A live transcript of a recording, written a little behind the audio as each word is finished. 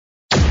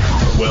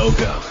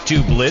Welcome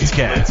to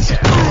BlitzCast,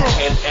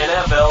 an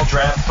NFL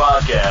Draft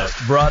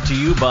podcast brought to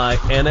you by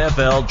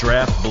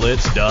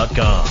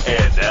NFLDraftBlitz.com.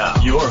 And now,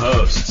 your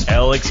hosts,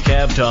 Alex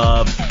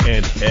Kavtov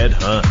and Ed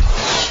Hunt.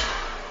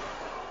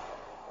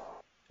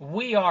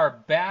 We are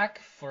back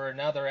for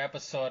another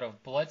episode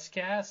of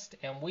BlitzCast,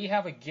 and we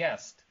have a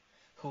guest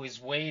who is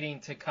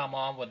waiting to come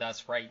on with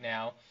us right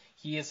now.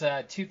 He is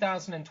a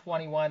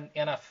 2021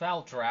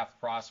 NFL Draft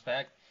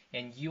prospect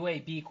and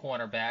UAB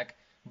cornerback,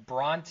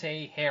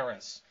 Bronte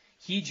Harris.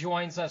 He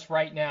joins us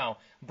right now.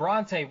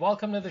 Bronte,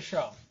 welcome to the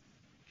show.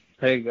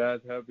 Hey, guys.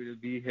 Happy to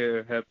be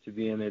here. Happy to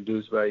be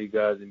introduced by you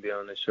guys and be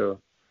on the show.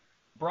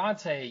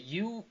 Bronte,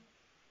 you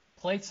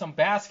played some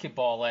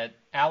basketball at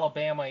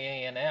Alabama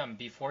A&M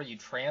before you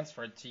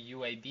transferred to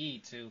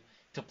UAB to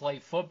play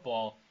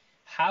football.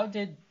 How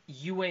did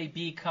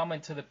UAB come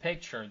into the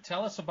picture?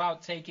 Tell us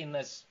about taking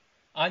this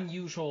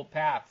unusual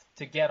path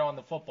to get on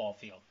the football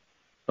field.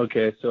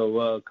 Okay,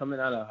 so coming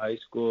out of high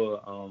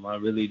school, I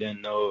really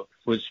didn't know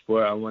which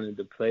sport I wanted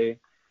to play.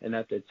 And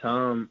at the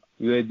time,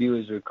 UAB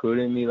was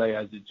recruiting me like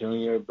as a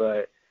junior,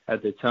 but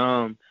at the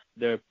time,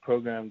 their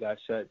program got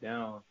shut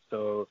down.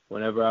 So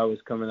whenever I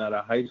was coming out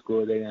of high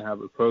school, they didn't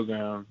have a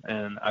program.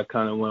 And I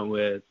kind of went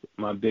with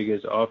my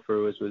biggest offer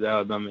was with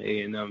Alabama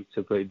A&M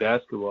to play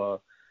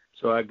basketball.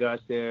 So I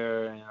got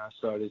there and I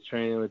started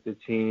training with the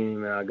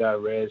team, and I got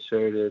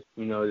redshirted,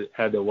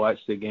 had to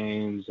watch the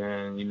games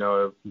and,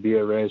 be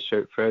a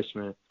redshirt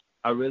freshman.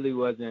 I really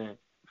wasn't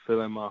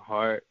feeling my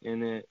heart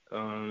in it,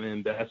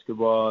 in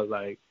basketball.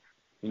 Like,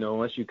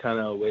 once you kind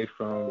of away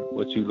from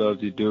what you love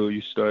to do,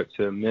 you start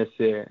to miss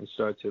it and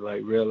start to,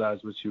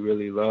 realize what you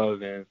really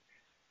love. And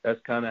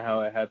that's kind of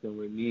how it happened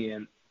with me.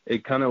 And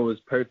it kind of was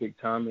perfect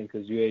timing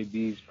because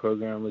UAB's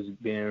program was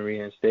being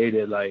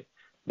reinstated,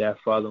 that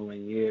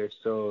following year.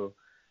 So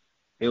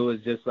it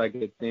was just like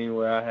a thing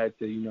where I had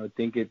to,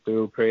 think it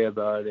through, pray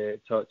about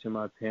it, talk to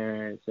my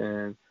parents,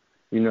 and,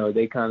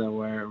 they kind of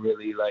weren't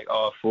really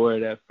all for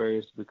it at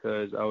first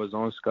because I was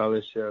on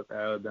scholarship at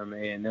Alabama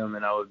A&M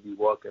and I would be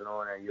walking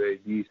on at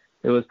UAB.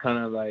 It was kind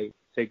of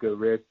take a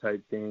risk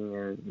type thing,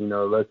 and,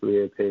 luckily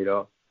it paid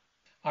off.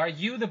 Are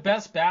you the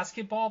best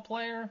basketball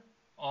player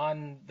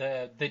on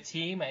the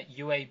team at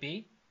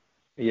UAB?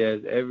 Yes,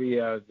 every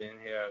year I've been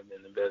here, I've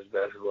been the best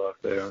basketball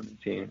player on the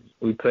team.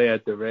 We play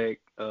at the rec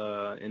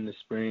in the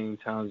spring,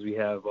 times we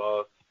have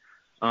off.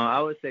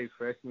 I would say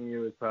freshman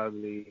year was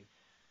probably,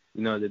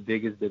 the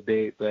biggest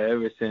debate, but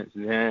ever since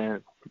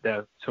then,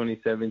 that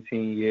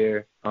 2017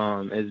 year,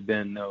 it's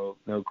been no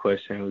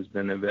question who's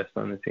been the best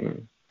on the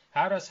team.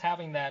 How does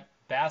having that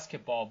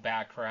basketball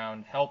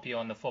background help you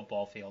on the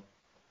football field?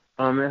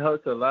 It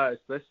helps a lot,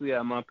 especially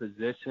at my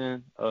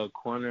position,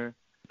 corner.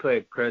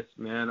 Play press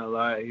man a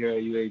lot here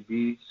at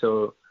UAB,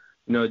 so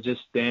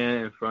just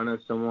stand in front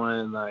of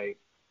someone,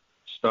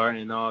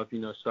 starting off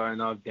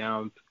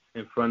down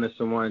in front of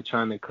someone,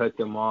 trying to cut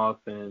them off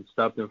and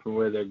stop them from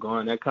where they're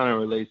going. That kind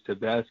of relates to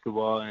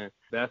basketball, and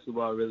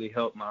basketball really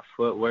helped my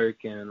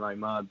footwork and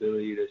my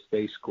ability to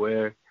stay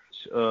square.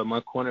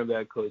 My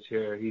cornerback coach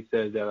here, he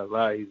says that a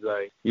lot. He's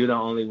like, you're the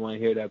only one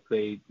here that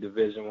played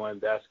Division I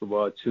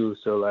basketball too,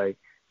 so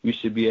you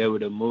should be able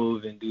to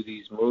move and do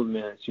these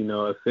movements,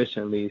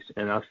 efficiently.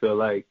 And I feel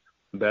like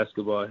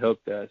basketball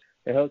helped us.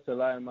 It helps a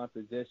lot in my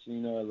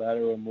position, a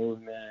lateral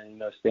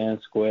movement, stand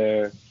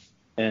square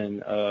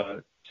and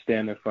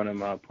stand in front of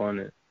my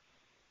opponent.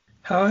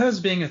 How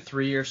has being a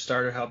 3-year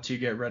starter helped you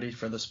get ready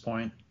for this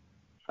point?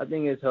 I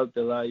think it's helped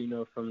a lot,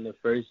 from the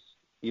first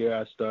year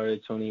I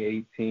started,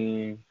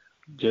 2018,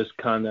 just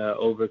kind of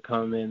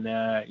overcoming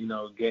that,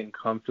 getting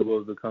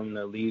comfortable becoming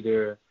a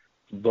leader,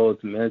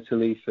 both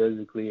mentally,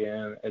 physically,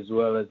 and as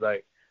well as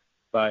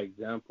by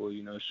example,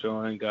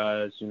 showing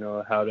guys,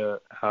 how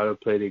to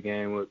play the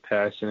game with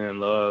passion and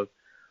love.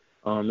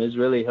 It's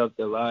really helped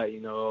a lot,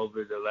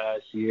 over the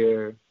last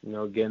year,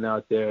 getting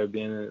out there,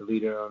 being a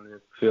leader on the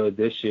field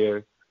this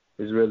year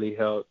has really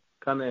helped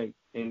kind of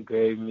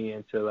engrave me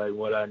into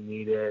what I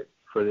needed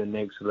for the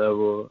next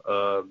level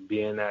of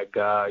being that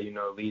guy,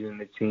 leading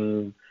the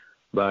team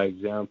by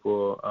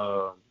example,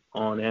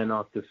 on and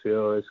off the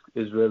field.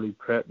 It's really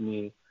prepped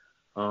me.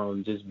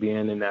 Just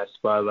being in that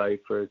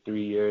spotlight for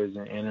 3 years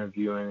and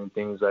interviewing and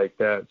things like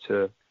that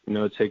to,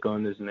 take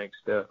on this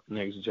next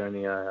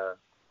journey I have.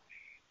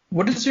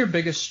 What is your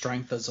biggest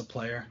strength as a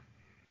player?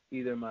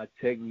 Either my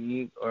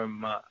technique or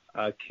my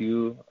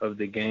IQ of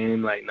the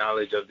game,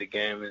 knowledge of the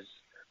game is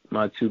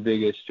my two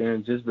biggest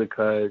strengths just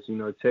because,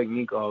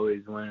 technique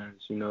always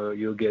wins.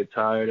 You'll get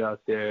tired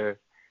out there.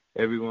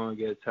 Everyone will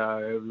get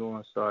tired.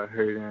 Everyone start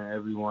hurting.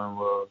 Everyone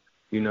will,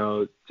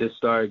 just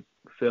start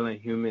feeling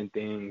human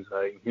things,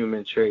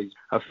 human traits.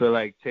 I feel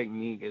like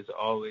technique is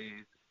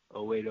always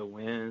a way to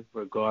win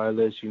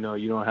regardless. You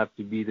don't have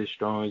to be the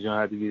strongest, you don't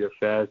have to be the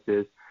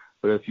fastest,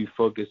 but if you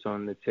focus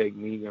on the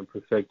technique and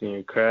perfecting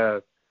your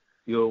craft,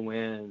 you'll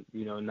win,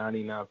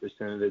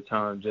 99% of the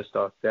time just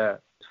off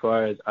that. As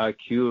far as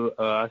IQ,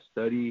 I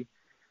study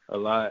a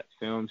lot,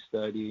 film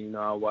study.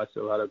 I watch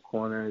a lot of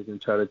corners and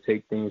try to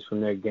take things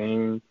from their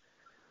game.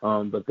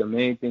 But the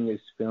main thing is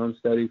film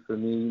study for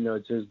me,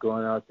 just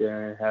going out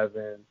there and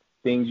having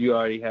things you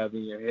already have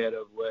in your head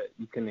of what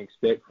you can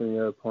expect from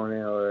your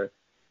opponent, or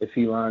if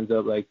he lines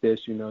up like this,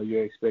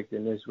 you're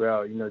expecting this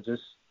route,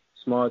 just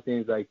small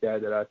things like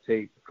that I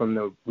take from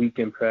the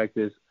weekend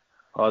practice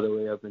all the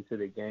way up into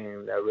the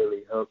game that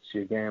really helps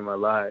your game a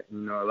lot. A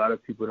lot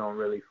of people don't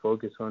really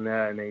focus on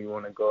that, and they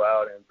want to go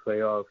out and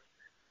play off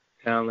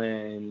talent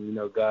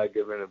and,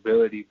 God-given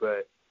ability,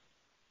 but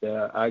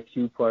the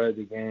IQ part of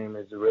the game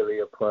is really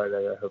a part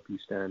that'll help you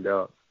stand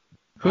out.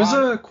 Who's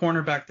a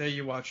cornerback that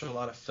you watch a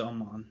lot of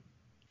film on?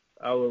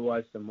 I would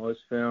watch the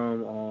most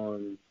film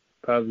on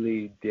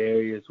probably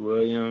Darius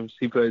Williams.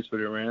 He plays for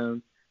the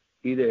Rams.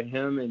 Either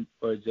him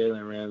or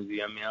Jalen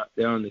Ramsey. I mean,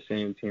 they're on the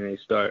same team. They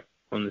start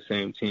on the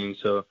same team.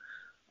 So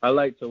I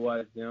like to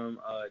watch them.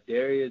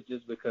 Darius,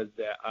 just because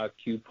that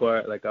IQ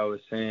part, like I was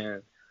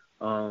saying,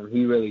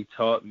 he really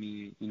taught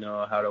me,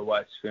 how to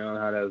watch film,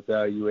 how to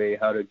evaluate,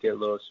 how to get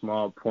little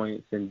small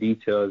points and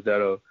details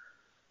that'll,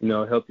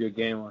 help your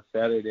game on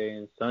Saturday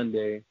and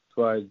Sunday. As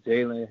far as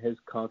Jalen, his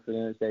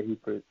confidence that he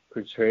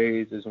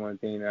portrays is one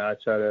thing that I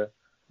try to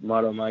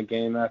model my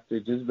game after,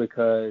 just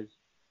because,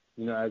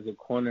 as a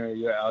corner,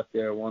 you're out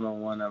there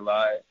one-on-one a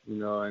lot,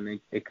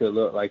 and it could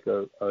look like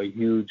a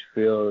huge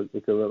field.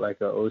 It could look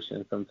like an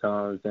ocean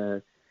sometimes,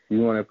 and you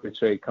want to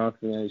portray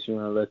confidence. You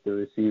want to let the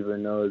receiver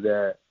know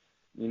that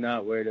you're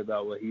not worried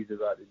about what he's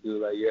about to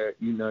do. Like,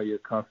 you're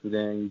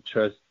confident, you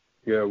trust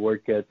your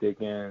work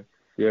ethic and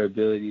your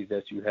abilities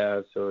that you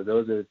have. So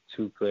those are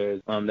two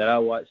players that I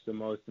watch the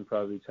most and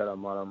probably try to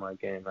model my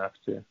game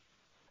after.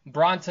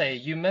 Bronte,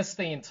 you missed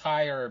the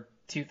entire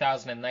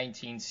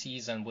 2019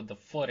 season with the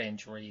foot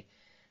injury.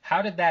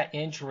 How did that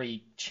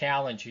injury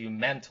challenge you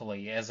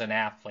mentally as an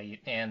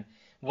athlete, and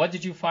what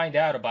did you find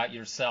out about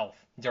yourself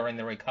during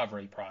the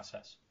recovery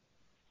process?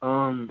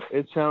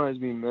 It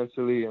challenged me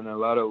mentally in a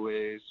lot of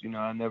ways.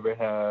 I never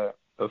had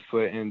a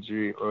foot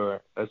injury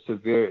or a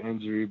severe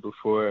injury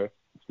before.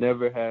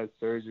 Never had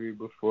surgery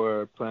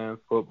before playing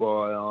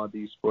football and all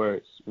these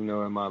sports, in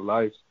my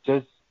life.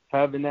 Just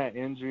having that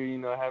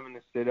injury, having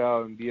to sit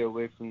out and be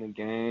away from the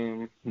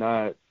game,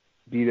 not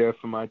be there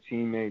for my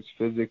teammates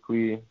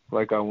physically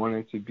like I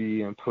wanted to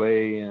be and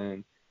play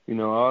and,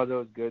 all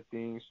those good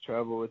things,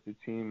 travel with the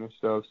team and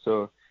stuff.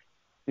 So,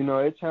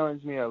 it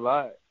challenged me a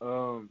lot,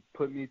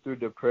 put me through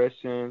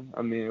depression.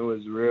 I mean, it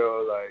was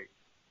real. Like,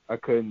 I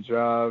couldn't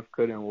drive,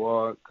 couldn't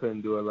walk,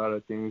 couldn't do a lot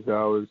of things that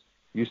I was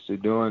used to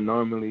doing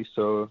normally.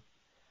 So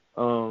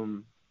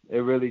it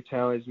really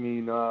challenged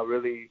me. I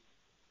really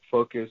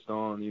focused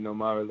on,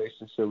 my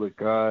relationship with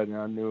God, and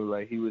I knew,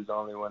 like, he was the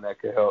only one that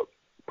could help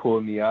pull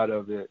me out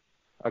of it.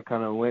 I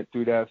kind of went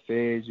through that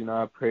phase.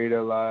 I prayed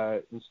a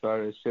lot and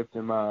started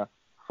shifting my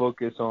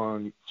focus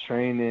on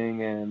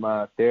training and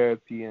my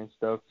therapy and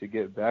stuff to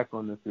get back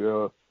on the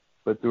field.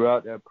 But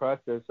throughout that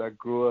process, I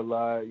grew a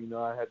lot.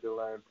 I had to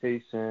learn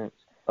patience,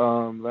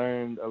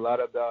 learned a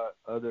lot about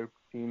other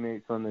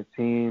teammates on the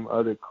team,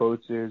 other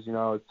coaches. I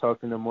was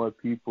talking to more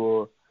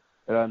people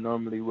that I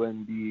normally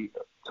wouldn't be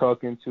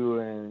talking to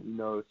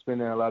and,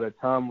 spending a lot of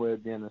time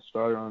with, being a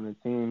starter on the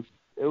team.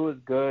 It was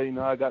good.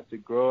 I got to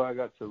grow. I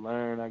got to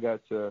learn. I got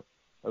to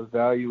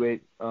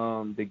evaluate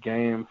the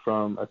game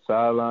from a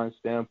sideline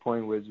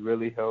standpoint, which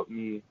really helped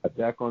me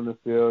back on the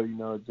field,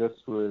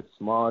 just with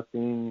small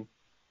things,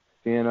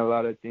 seeing a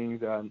lot of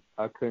things that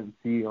I couldn't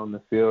see on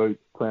the field,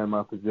 playing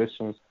my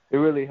positions. It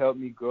really helped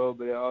me grow,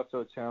 but it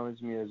also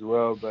challenged me as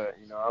well. But,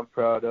 I'm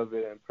proud of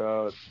it and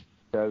proud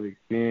to have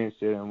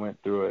experienced it and went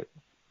through it.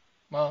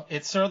 Well,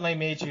 it certainly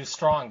made you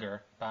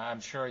stronger. I'm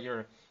sure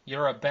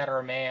you're a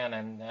better man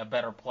and a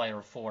better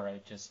player for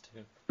it, just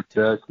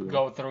to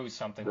go through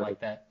something like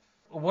that.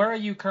 Where are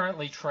you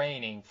currently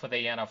training for the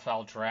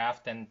NFL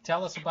draft? And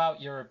tell us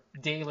about your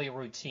daily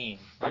routine,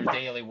 your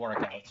daily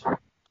workouts.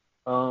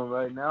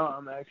 Right now,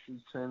 I'm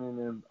actually training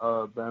in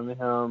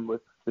Birmingham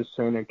with this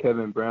trainer,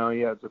 Kevin Brown.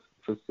 He has a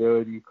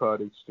facility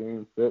called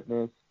Extreme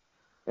Fitness.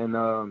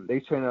 And they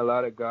train a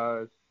lot of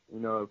guys,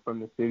 from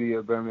the city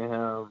of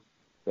Birmingham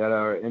that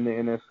are in the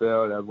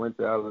NFL, that went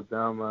to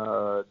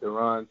Alabama,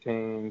 Deron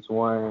Taines,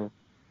 one,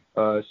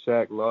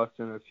 Shaq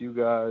Lawson, a few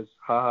guys.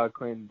 Ha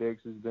Clinton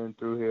Dix has been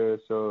through here.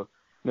 So,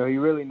 he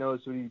really knows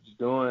what he's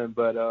doing.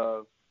 But,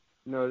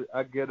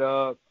 I get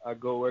up, I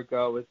go work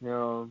out with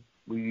him.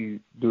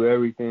 We do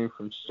everything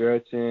from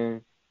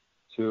stretching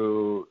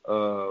to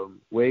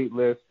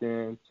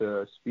weightlifting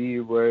to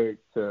speed work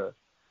to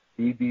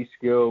DB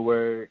skill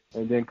work,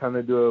 and then kind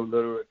of do a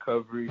little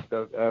recovery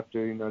stuff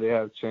after. They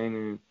have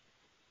training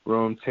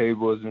room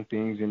tables and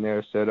things in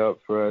there set up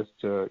for us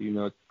to,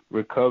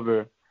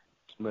 recover.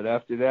 But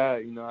after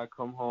that, I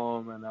come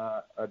home and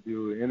I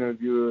do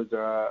interviews,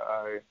 or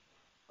I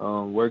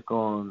work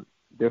on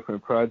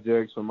different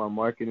projects with my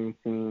marketing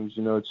teams,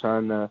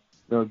 trying to,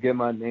 get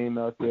my name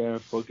out there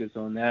and focus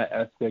on that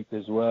aspect,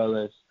 as well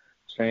as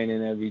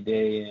training every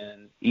day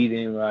and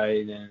eating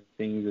right and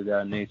things of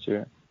that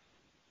nature.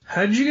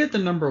 How did you get the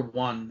number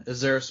 1?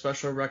 Is there a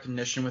special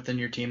recognition within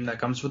your team that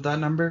comes with that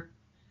number?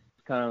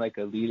 It's kind of like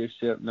a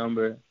leadership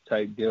number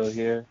type deal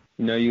here.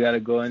 you got to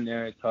go in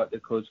there and talk to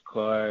Coach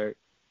Clark.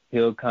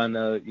 He'll kind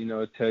of,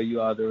 tell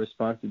you all the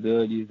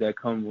responsibilities that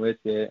come with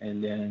it.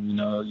 And then,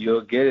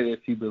 you'll get it if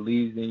he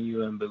believes in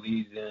you and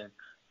believes in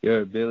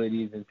your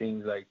abilities and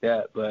things like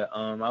that. But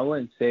I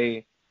wouldn't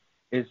say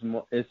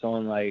it's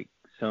on like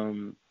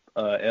some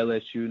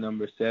LSU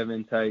number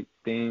 7 type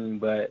thing,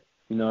 but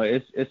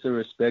it's a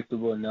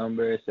respectable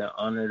number. It's an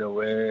honor to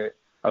wear it.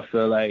 I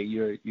feel like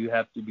you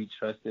have to be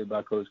trusted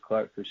by Coach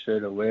Clark for sure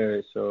to wear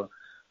it. So,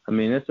 I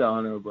mean, it's an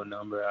honorable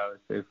number, I would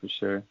say, for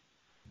sure.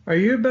 Are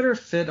you a better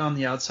fit on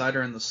the outside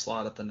or in the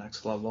slot at the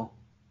next level?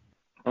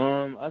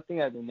 I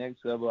think at the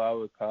next level, I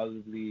would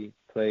probably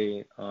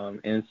play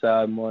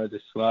inside more of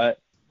the slot.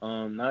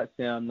 Not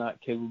saying I'm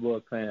not capable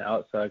of playing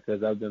outside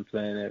because I've been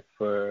playing it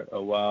for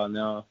a while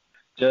now.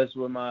 Just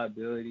with my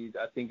abilities,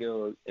 I think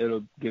it'll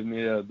give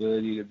me the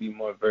ability to be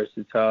more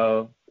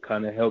versatile,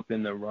 kind of help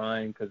in the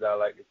run because I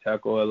like to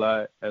tackle a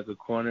lot as a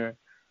corner.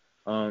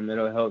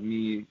 It'll help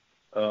me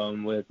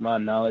with my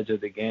knowledge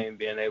of the game,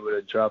 being able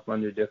to drop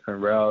under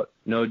different routes,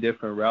 know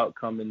different route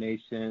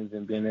combinations,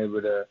 and being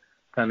able to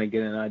kind of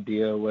get an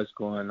idea of what's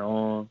going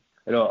on.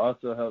 It'll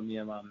also help me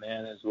in my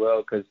man as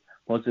well because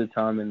most of the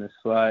time in the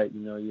slot,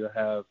 you'll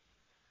have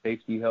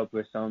safety help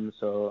or something,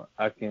 so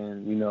I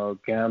can,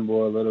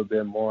 gamble a little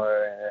bit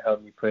more and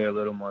help me play a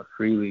little more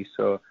freely.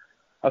 So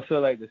I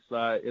feel like the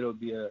slot, it'll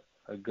be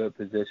a good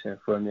position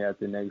for me at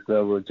the next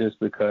level just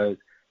because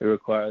it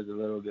requires a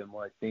little bit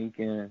more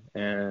thinking,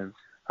 and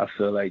I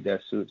feel like that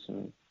suits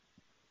me.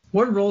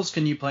 What roles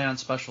can you play on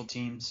special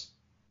teams?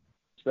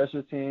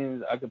 Special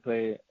teams, I could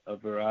play a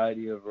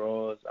variety of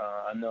roles.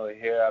 I know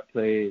here I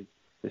played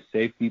the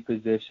safety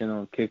position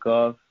on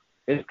kickoff.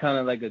 It's kind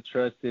of like a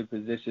trusted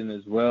position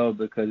as well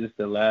because it's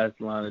the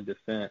last line of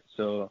defense.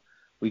 So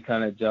we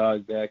kind of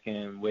jog back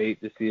and wait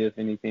to see if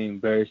anything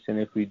bursts, and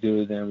if we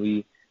do, then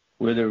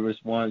we're the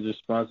ones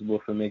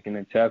responsible for making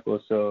a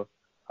tackle. So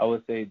I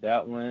would say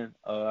that one.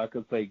 I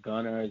could play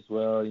gunner as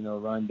well,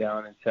 run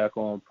down and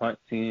tackle on punt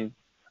team.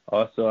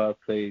 Also, I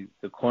played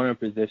the corner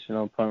position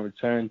on punt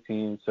return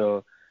team.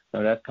 So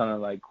that's kind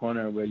of like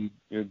corner where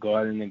you're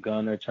guarding the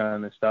gunner,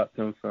 trying to stop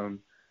them from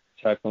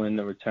tackling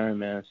the return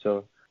man.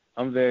 So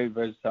I'm very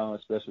versatile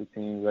on special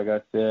teams. Like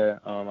I said,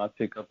 I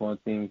pick up on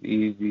things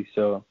easy.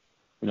 So,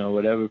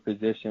 whatever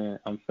position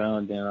I'm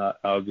found in,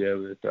 I'll be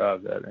able to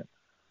thrive at it.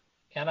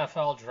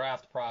 NFL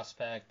draft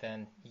prospect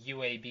and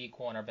UAB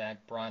cornerback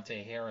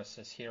Bronte Harris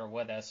is here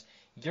with us.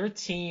 Your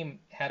team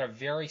had a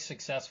very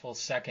successful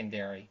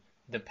secondary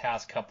the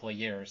past couple of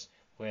years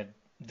with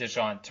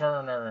Dejon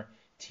Turner,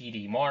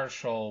 T.D.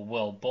 Marshall,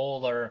 Will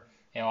Bowler,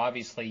 and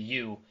obviously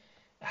you.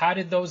 How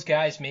did those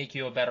guys make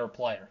you a better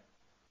player?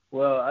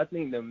 Well, I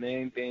think the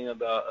main thing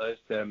about us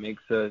that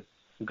makes us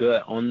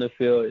good on the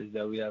field is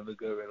that we have a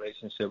good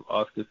relationship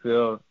off the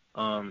field.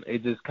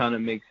 It just kind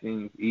of makes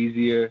things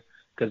easier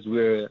because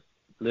we're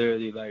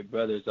literally like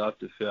brothers off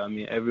the field. I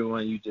mean,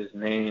 everyone you just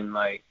named,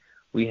 like,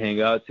 we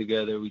hang out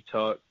together, we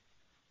talk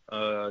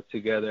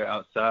together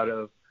outside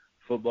of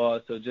football.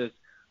 So just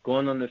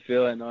going on the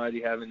field and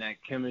already having that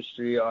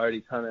chemistry,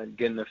 already kind of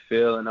getting the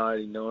feel and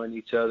already knowing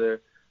each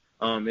other,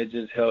 it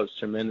just helps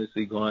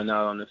tremendously going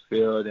out on the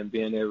field and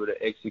being able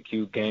to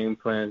execute game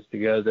plans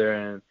together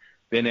and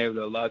being able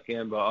to lock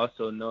in, but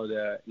also know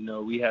that,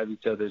 we have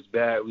each other's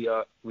back.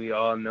 We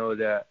all know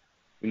that,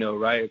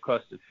 right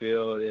across the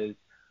field is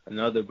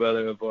another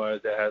brother of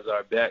ours that has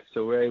our back.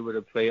 So we're able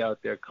to play out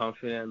there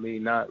confidently,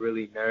 not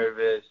really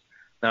nervous,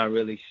 not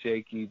really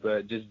shaky,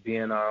 but just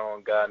being our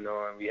own guy,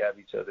 knowing we have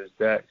each other's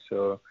back.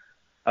 So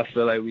I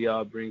feel like we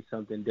all bring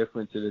something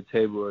different to the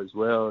table as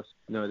well.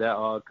 That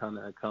all kind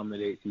of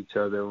accommodates each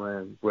other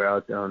when we're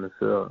out there on the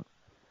field.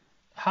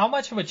 How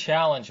much of a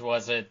challenge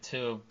was it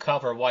to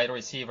cover wide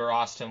receiver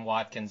Austin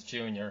Watkins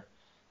Jr.?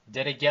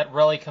 Did it get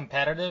really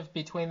competitive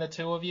between the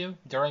two of you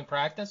during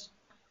practice?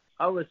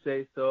 I would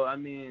say so. I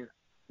mean,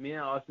 me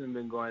and Austin have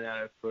been going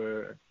at it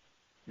for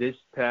this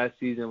past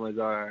season was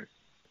our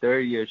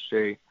 3rd year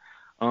straight.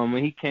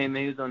 When he came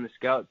in, he was on the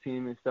scout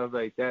team and stuff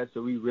like that,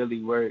 so we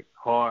really worked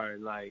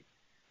hard, like,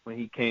 when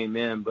he came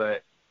in.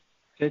 But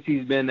since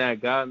he's been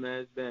that guy,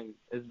 man,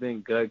 it's been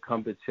good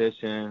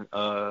competition,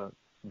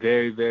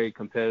 very, very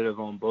competitive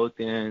on both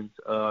ends.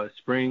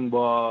 Spring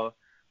ball,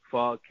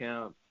 fall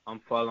camp,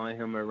 I'm following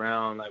him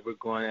around, like, we're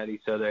going at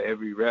each other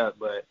every rep,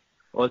 but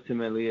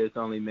ultimately it's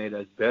only made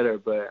us better.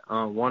 But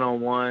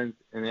one-on-ones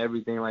and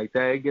everything like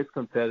that, it gets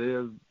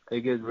competitive.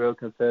 It gets real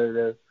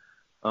competitive.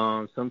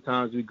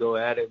 Sometimes we go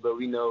at it, but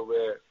we know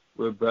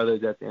we're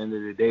brothers at the end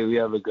of the day. We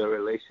have a good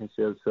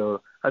relationship.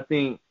 So I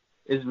think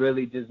it's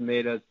really just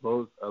made us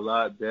both a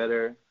lot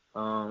better.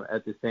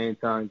 At the same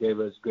time, gave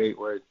us great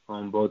work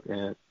on both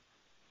ends.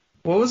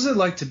 What was it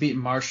like to beat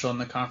Marshall in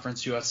the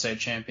Conference USA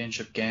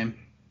Championship game?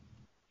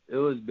 It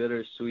was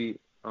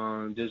bittersweet.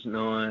 Just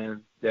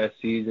knowing that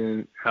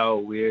season, how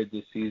weird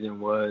the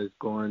season was,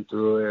 going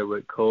through it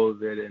with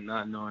COVID and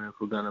not knowing if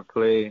we're going to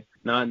play,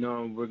 not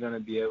knowing we're going to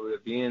be able to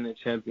be in the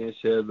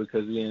championship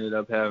because we ended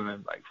up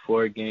having like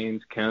 4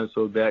 games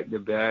canceled back to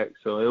back.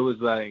 So it was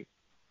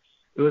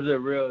a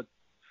real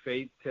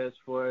faith test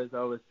for us,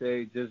 I would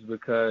say, just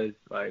because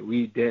like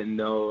we didn't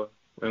know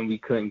and we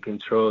couldn't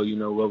control,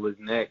 what was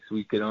next.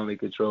 We could only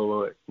control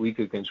what we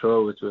could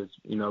control, which was,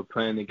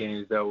 playing the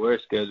games that were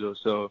scheduled.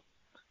 So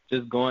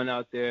just going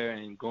out there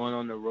and going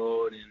on the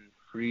road and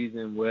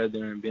freezing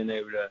weather and being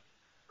able to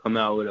come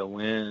out with a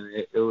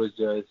win, it was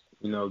just,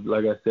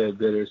 like I said,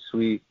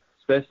 bittersweet.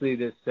 Especially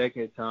this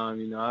second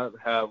time, I've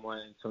had one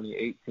in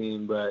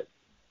 2018, but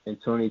in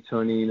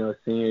 2020,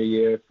 senior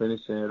year,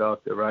 finishing it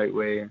off the right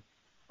way,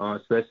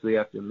 especially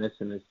after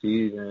missing the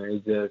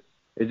season,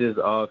 it just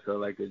all felt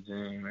like a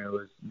dream. It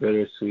was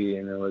bittersweet,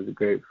 and it was a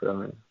great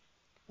feeling.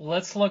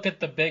 Let's look at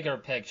the bigger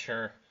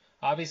picture.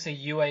 Obviously,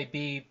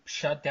 UAB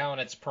shut down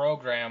its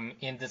program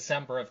in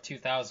December of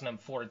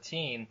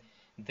 2014.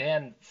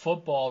 Then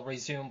football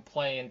resumed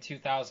play in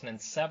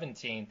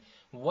 2017.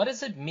 What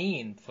does it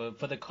mean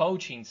for the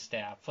coaching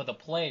staff, for the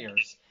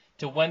players,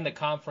 to win the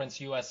Conference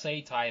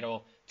USA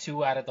title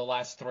 2 out of the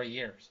last 3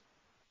 years?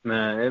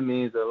 Man, it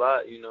means a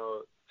lot,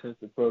 since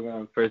the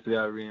program first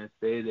got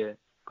reinstated.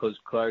 Coach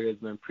Clark has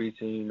been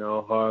preaching,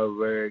 hard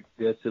work,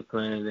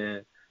 discipline,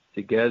 and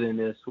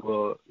togetherness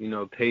will,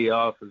 pay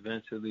off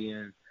eventually.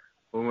 And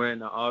when we're in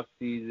the off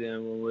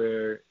season, when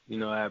we're,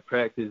 at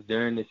practice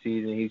during the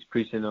season, he's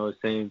preaching those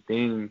same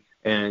things.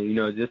 And,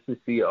 just to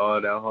see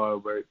all that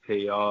hard work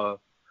pay off,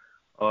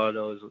 all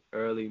those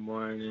early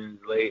mornings,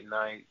 late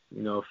nights,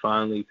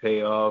 finally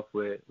pay off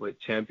with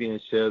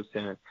championships.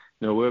 And,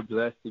 we're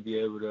blessed to be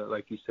able to,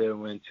 like you said,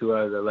 win 2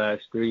 out of the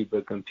last 3,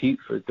 but compete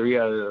for 3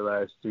 out of the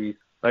last 3.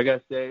 Like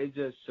I said, it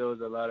just shows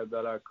a lot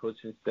about our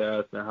coaching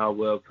staff and how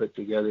well put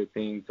together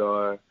things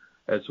are,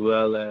 as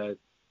well as,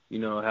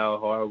 how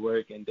hard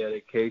work and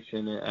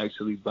dedication and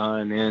actually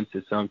buying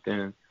into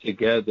something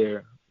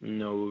together,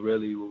 will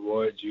really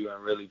reward you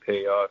and really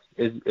pay off.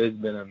 It's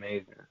been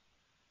amazing.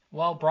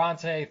 Well,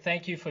 Bronte,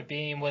 thank you for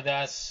being with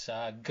us.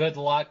 Good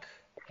luck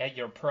at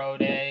your pro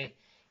day,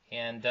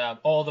 and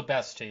all the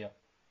best to you.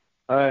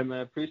 All right,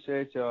 man.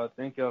 Appreciate y'all.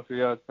 Thank y'all for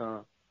your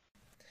time.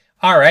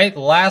 All right.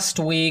 Last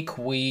week,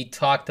 we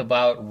talked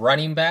about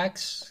running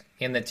backs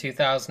in the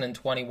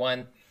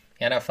 2021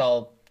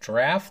 NFL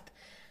Draft.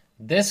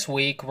 This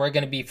week, we're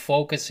going to be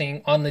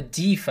focusing on the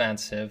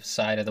defensive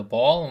side of the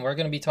ball, and we're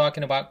going to be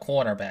talking about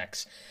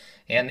cornerbacks.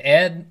 And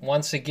Ed,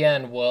 once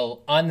again,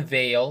 will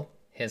unveil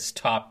his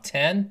top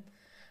 10.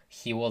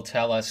 He will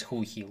tell us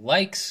who he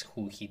likes,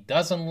 who he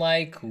doesn't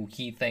like, who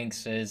he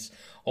thinks is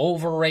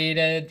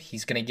overrated.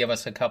 He's going to give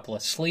us a couple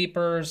of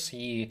sleepers.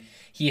 He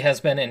has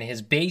been in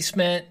his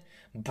basement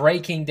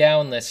breaking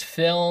down this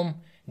film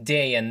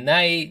day and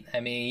night. I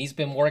mean, he's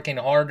been working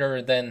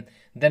harder than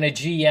a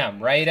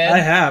GM, right, Ed? I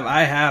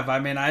have. I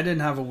mean, I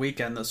didn't have a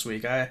weekend this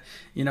week.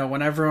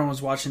 When everyone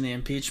was watching the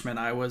impeachment,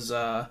 I was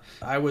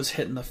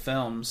hitting the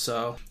film.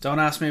 So don't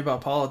ask me about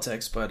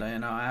politics, but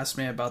ask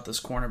me about this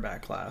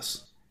cornerback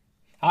class.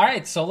 All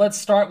right, so let's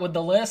start with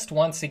the list.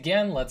 Once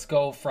again, let's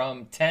go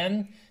from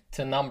 10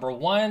 to number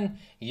 1.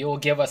 You'll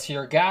give us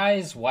your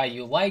guys, why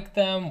you like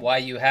them, why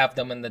you have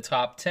them in the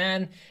top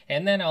 10,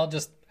 and then I'll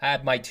just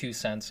add my 2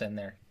 cents in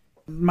there.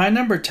 My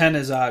number 10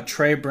 is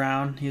Trey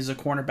Brown. He's a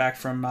cornerback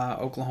from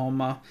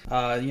Oklahoma.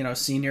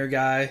 Senior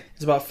guy.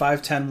 He's about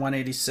 5'10",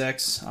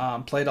 186.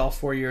 Played all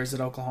 4 years at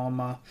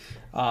Oklahoma.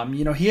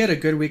 He had a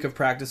good week of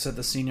practice at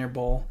the Senior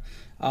Bowl.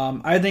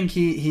 I think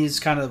he's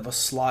kind of a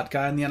slot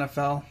guy in the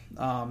NFL.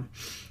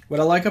 What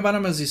I like about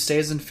him is he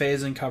stays in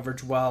phase and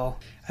coverage well.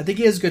 I think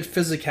he has good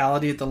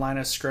physicality at the line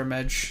of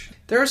scrimmage.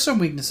 There are some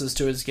weaknesses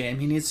to his game.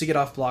 He needs to get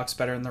off blocks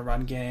better in the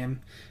run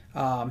game.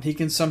 He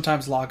can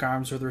sometimes lock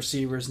arms with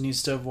receivers,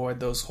 needs to avoid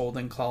those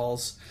holding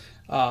calls.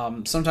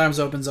 Sometimes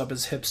opens up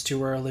his hips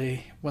too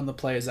early when the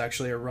play is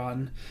actually a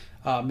run.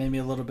 Maybe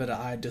a little bit of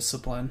eye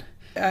discipline.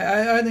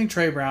 I think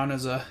Trey Brown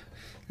is a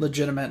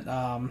legitimate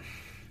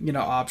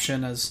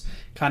option as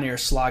kind of your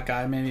slot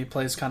guy. Maybe he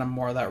plays kind of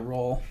more of that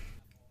role.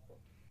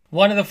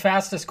 One of the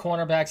fastest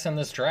cornerbacks in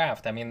this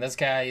draft. I mean, this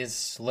guy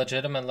is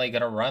legitimately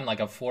going to run like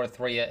a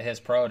 4.3 at his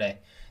pro day.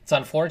 It's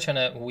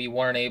unfortunate we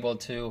weren't able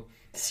to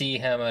see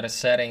him at a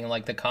setting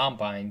like the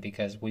Combine,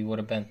 because we would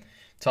have been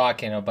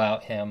talking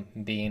about him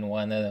being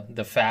one of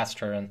the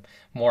faster and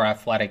more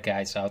athletic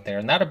guys out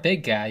there. Not a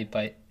big guy,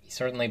 but he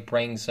certainly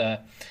brings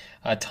a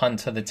ton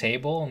to the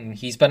table, and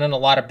he's been in a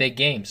lot of big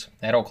games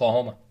at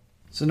Oklahoma.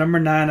 So number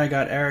 9, I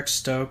got Eric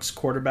Stokes,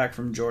 quarterback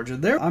from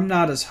Georgia. I'm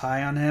not as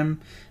high on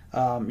him.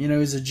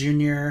 He's a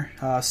junior,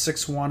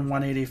 6'1",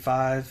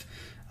 185,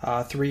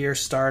 3-year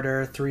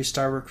starter,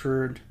 3-star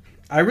recruit.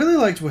 I really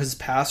liked his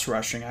pass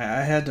rushing.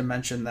 I had to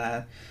mention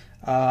that.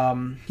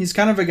 He's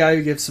kind of a guy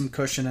who gives some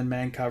cushion in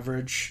man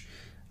coverage.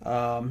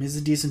 He's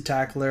a decent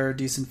tackler,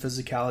 decent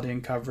physicality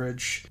in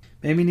coverage.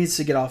 Maybe needs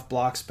to get off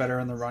blocks better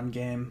in the run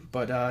game.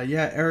 But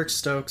Eric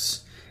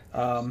Stokes,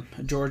 a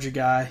Georgia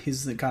guy.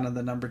 He's kind of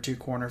the number 2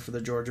 corner for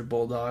the Georgia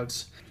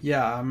Bulldogs.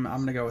 Yeah, I'm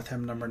going to go with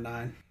him, number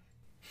 9.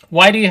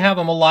 Why do you have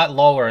him a lot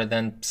lower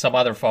than some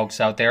other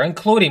folks out there,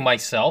 including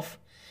myself?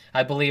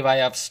 I believe I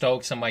have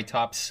Stokes in my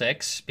top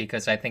 6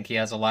 because I think he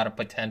has a lot of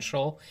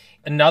potential.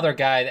 Another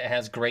guy that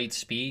has great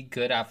speed,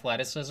 good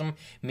athleticism,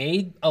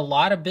 made a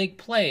lot of big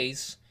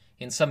plays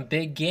in some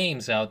big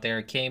games out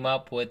there, came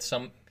up with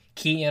some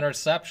key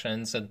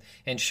interceptions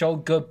and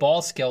showed good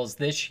ball skills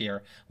this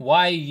year.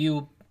 Why are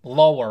you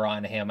lower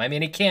on him? I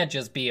mean, it can't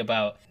just be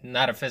about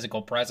not a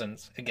physical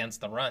presence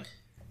against the run.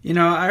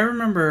 I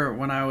remember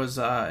when I was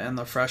in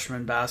the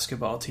freshman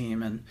basketball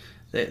team, and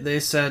they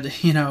said,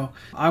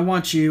 I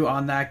want you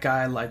on that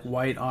guy like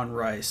white on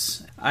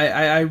rice.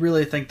 I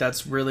really think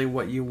that's really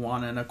what you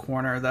want in a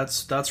corner.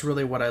 That's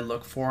really what I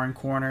look for in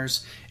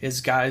corners,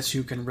 is guys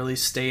who can really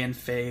stay in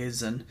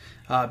phase and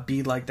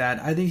be like that.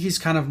 I think he's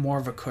kind of more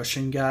of a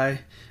cushion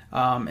guy.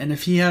 And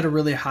if he had a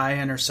really high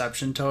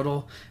interception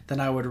total, then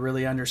I would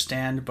really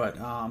understand. But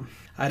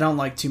I don't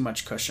like too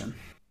much cushion.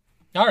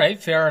 All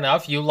right, fair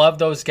enough. You love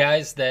those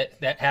guys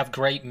that have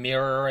great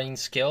mirroring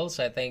skills.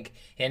 I think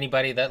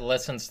anybody that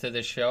listens to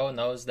this show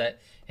knows that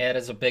Ed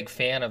is a big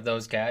fan of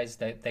those guys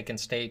that can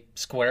stay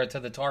square to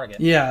the target.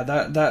 Yeah,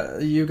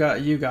 that you got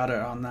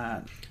it on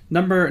that.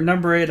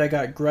 Number 8, I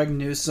got Greg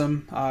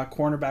Newsome,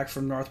 cornerback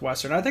from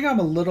Northwestern. I think I'm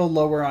a little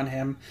lower on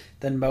him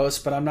than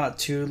most, but I'm not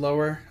too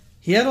lower.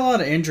 He had a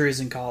lot of injuries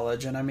in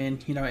college, and I mean,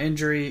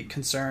 injury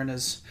concern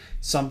is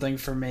something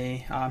for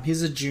me.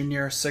 He's a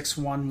junior,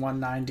 6'1",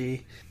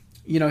 190.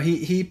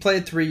 He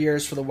played 3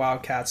 years for the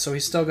Wildcats, so he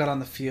still got on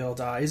the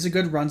field. He's a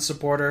good run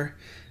supporter.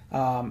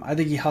 I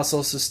think he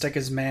hustles to stick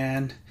his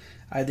man.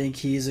 I think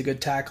he's a good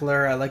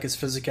tackler. I like his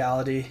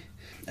physicality.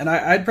 And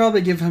I'd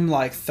probably give him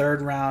like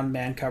third round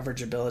man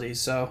coverage ability.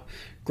 So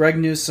Greg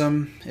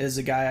Newsome is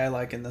a guy I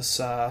like in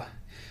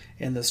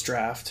this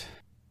draft.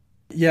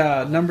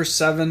 Yeah, number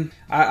 7.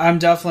 I'm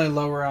definitely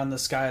lower on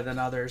this guy than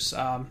others.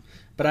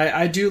 But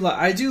I do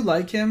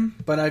like him,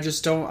 but I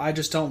just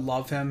don't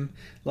love him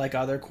like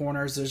other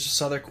corners. There's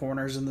just other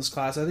corners in this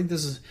class. I think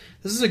this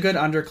is a good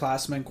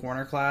underclassman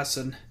corner class,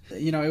 and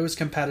it was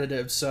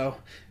competitive. So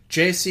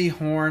J.C.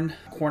 Horn,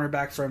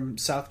 cornerback from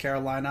South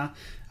Carolina.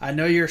 I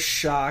know you're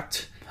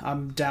shocked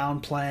I'm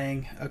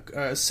downplaying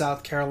a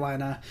South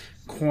Carolina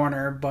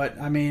corner, but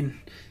I mean,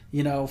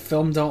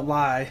 film don't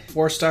lie.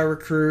 4-star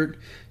recruit,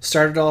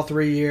 started all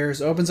 3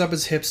 years, opens up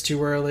his hips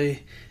too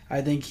early.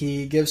 I think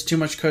he gives too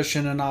much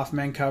cushion in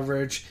off-man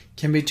coverage,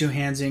 can be too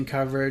handsy in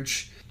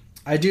coverage.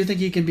 I do think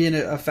he can be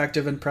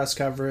effective in press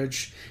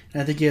coverage,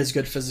 and I think he has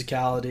good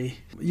physicality.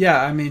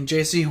 Yeah, I mean,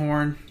 J.C.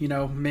 Horn,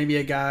 maybe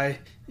a guy,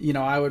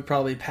 I would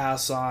probably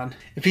pass on.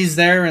 If he's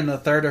there in the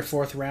 3rd or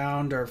 4th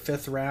round or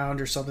 5th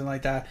round or something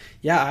like that,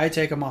 yeah, I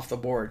take him off the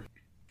board.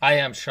 I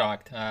am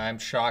shocked. I'm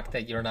shocked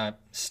that you're not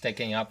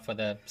sticking up for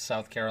the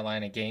South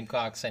Carolina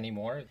Gamecocks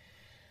anymore.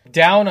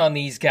 Down on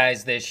these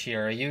guys this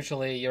year.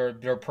 Usually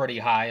you're pretty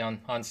high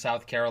on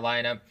South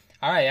Carolina.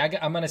 All right,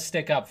 I'm going to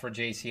stick up for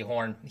J.C.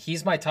 Horn.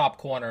 He's my top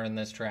corner in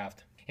this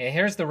draft. And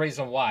here's the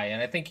reason why,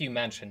 and I think you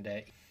mentioned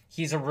it.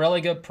 He's a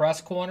really good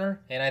press corner,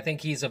 and I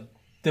think he's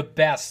the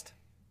best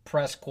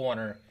press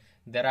corner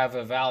that I've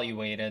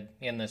evaluated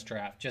in this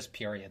draft, just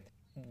period.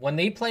 When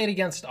they played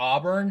against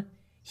Auburn,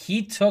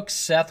 he took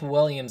Seth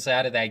Williams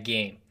out of that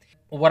game.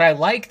 What I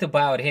liked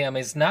about him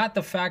is not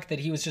the fact that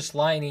he was just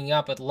lining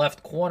up at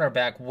left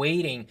cornerback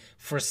waiting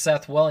for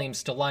Seth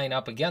Williams to line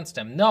up against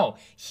him. No,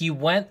 he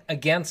went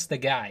against the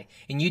guy.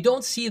 And you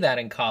don't see that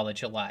in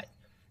college a lot.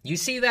 You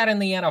see that in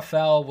the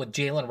NFL with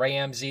Jalen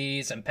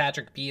Ramsey and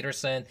Patrick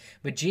Peterson,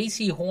 but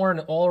J.C. Horn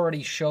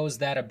already shows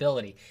that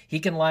ability. He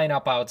can line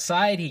up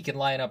outside, he can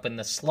line up in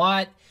the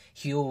slot,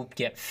 he'll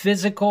get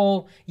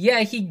physical.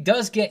 Yeah, he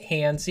does get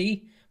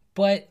handsy,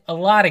 but a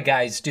lot of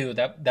guys do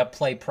that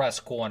play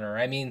press corner.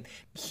 I mean,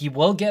 he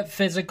will get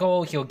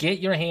physical. He'll get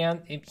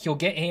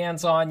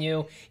hands on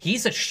you.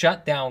 He's a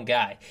shutdown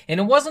guy. And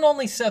it wasn't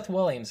only Seth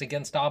Williams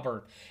against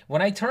Auburn.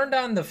 When I turned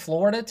on the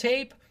Florida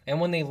tape and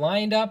when they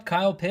lined up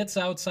Kyle Pitts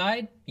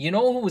outside, you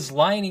know who was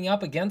lining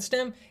up against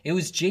him? It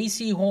was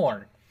J.C.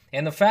 Horn.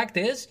 And the fact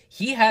is,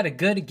 he had a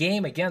good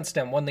game against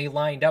him when they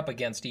lined up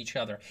against each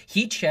other.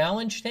 He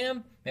challenged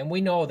him, and we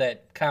know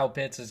that Kyle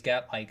Pitts has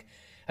got like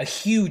a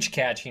huge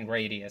catching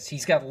radius.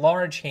 He's got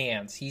large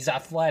hands. He's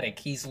athletic.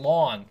 He's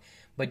long.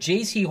 But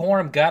J.C.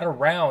 Horn got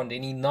around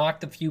and he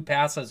knocked a few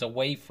passes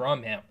away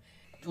from him.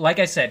 Like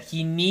I said,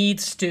 he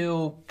needs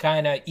to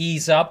kind of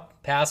ease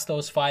up past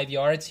those 5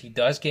 yards. He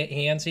does get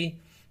handsy.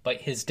 But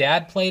his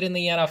dad played in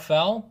the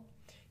NFL.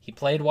 He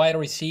played wide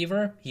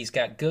receiver. He's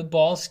got good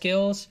ball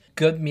skills,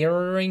 good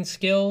mirroring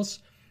skills.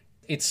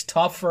 It's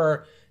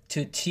tougher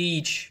to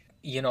teach,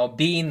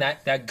 being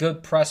that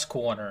good press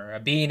corner,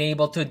 being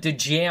able to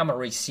jam a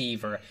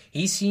receiver.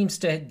 He seems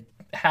to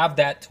have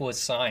that to a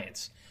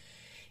science.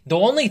 The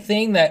only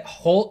thing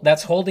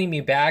that's holding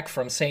me back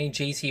from saying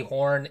J.C.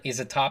 Horn is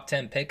a top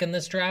 10 pick in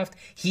this draft,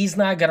 he's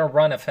not going to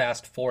run a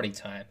fast 40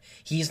 time.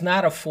 He's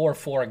not a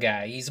 4.4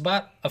 guy. He's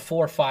about a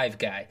 4.5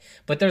 guy.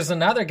 But there's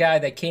another guy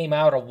that came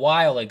out a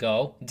while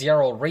ago,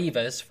 Darrell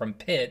Rivas from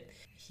Pitt.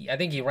 I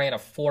think he ran a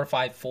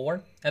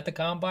 4.54 at the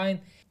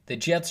Combine. The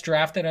Jets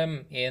drafted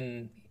him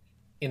in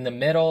the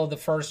middle of the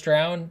first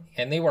round,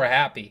 and they were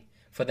happy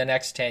for the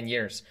next 10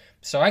 years.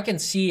 So I can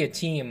see a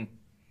team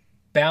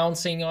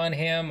bouncing on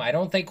him. I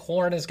don't think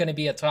Horn is going to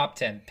be a top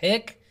 10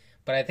 pick,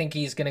 but I think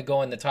he's going to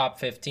go in the top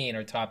 15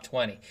 or top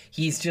 20.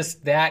 He's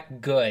just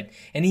that good.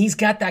 And he's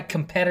got that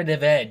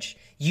competitive edge.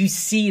 You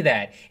see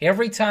that.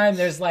 Every time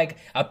there's like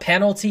a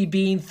penalty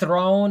being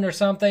thrown or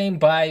something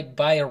by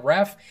a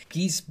ref,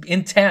 he's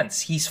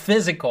intense. He's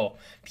physical.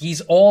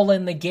 He's all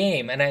in the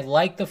game. And I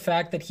like the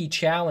fact that he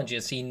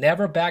challenges. He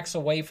never backs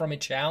away from a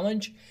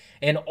challenge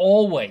and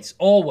always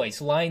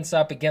lines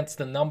up against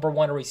the number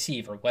one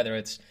receiver, whether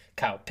it's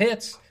Kyle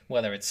Pitts,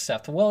 whether it's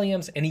Seth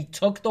Williams, and he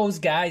took those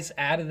guys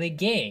out of the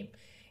game.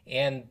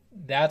 And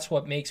that's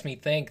what makes me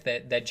think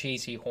that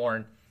J.C.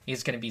 Horn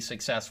is going to be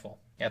successful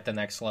at the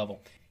next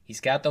level. He's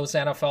got those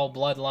NFL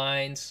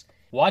bloodlines.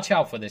 Watch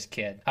out for this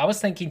kid. I was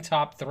thinking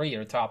top 3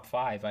 or top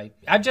 5.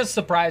 I'm just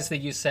surprised that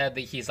you said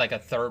that he's like a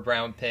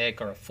 3rd-round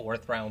pick or a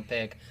 4th-round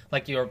pick.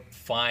 Like you're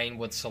fine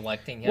with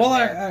selecting him. Well,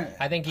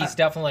 I think he's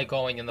definitely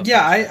going in the first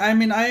round. I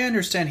mean, I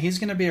understand he's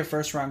going to be a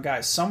first-round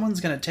guy.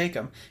 Someone's going to take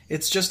him.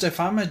 It's just if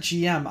I'm a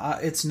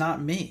GM, it's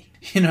not me.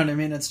 You know what I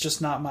mean? It's just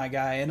not my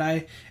guy.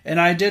 And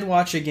I did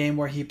watch a game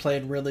where he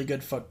played really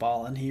good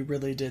football, and he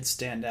really did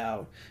stand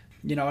out.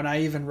 You know, and I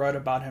even wrote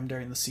about him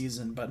during the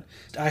season, but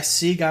I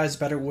see guys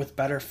with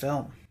better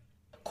film.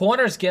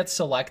 Corners get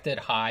selected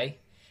high,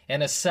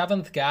 and a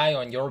 7th guy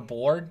on your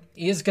board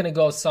is going to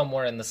go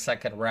somewhere in the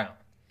 2nd round.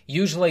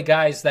 Usually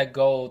guys that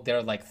go,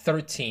 they're like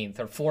 13th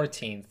or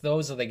 14th.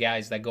 Those are the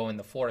guys that go in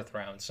the 4th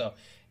round. So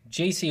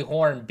J.C.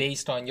 Horn,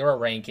 based on your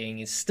ranking,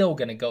 is still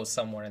going to go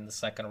somewhere in the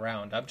 2nd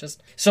round.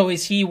 So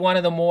is he one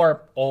of the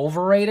more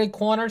overrated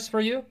corners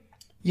for you?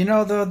 You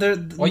know, though,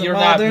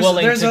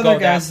 there's other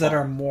guys that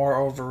are more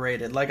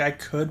overrated. Like, I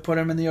could put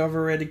him in the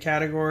overrated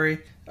category.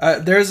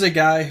 There's a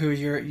guy who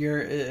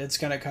it's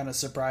going to kind of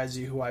surprise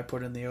you who I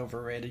put in the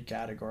overrated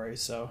category.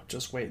 So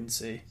just wait and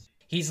see.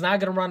 He's not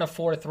going to run a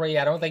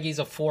 4.3. I don't think he's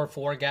a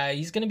 4.4 guy.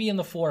 He's going to be in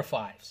the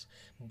 4.5s.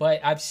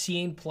 But I've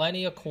seen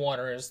plenty of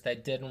corners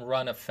that didn't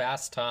run a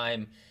fast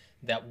time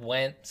that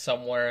went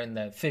somewhere in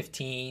the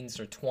 15s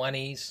or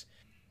 20s,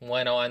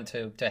 went on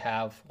to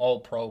have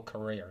all-pro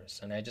careers.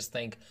 And I just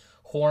think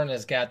Horn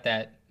has got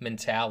that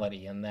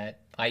mentality and that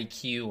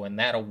IQ and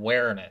that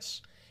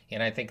awareness.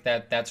 And I think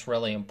that's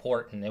really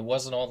important. It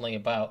wasn't only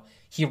about,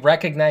 he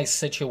recognized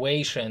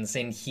situations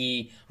and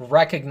he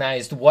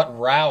recognized what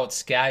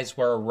routes guys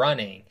were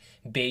running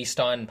based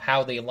on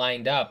how they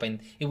lined up.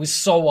 And it was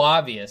so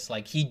obvious,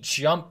 like he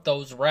jumped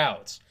those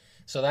routes.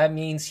 So that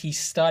means he's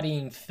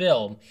studying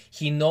film.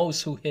 He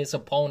knows who his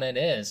opponent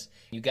is.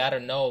 You got to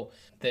know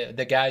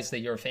the guys that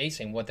you're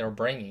facing, what they're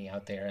bringing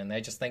out there. And I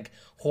just think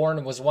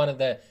Horn was one of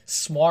the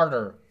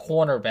smarter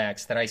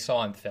cornerbacks that I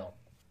saw in film.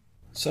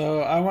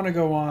 So I want to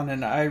go on,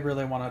 and I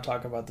really want to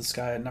talk about this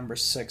guy at number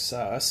 6,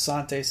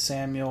 Asante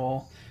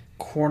Samuel,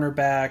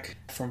 cornerback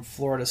from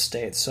Florida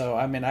State. So,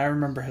 I mean, I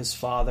remember his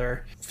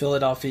father,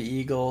 Philadelphia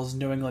Eagles,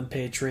 New England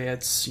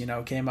Patriots, you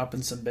know, came up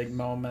in some big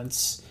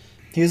moments.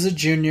 He's a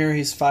junior.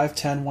 He's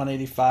 5'10",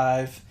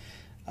 185.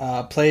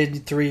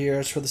 Played 3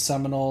 years for the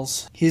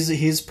Seminoles.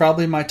 He's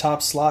probably my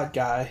top slot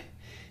guy,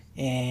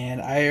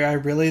 and I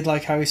really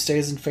like how he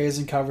stays in phase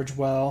and coverage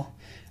well.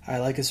 I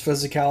like his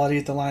physicality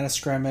at the line of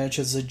scrimmage.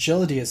 His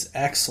agility is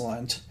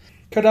excellent.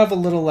 Could have a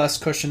little less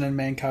cushion in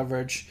main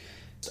coverage.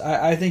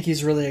 I think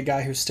he's really a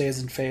guy who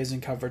stays in phase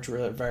and coverage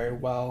really very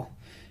well.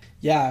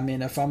 Yeah, I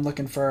mean, if I'm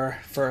looking for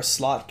a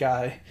slot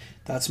guy,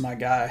 that's my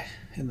guy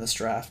in this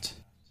draft.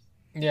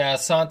 Yeah,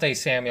 Asante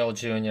Samuel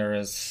Jr.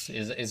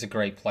 is a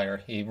great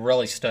player. He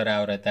really stood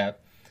out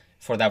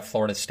for that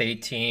Florida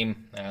State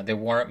team. There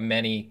weren't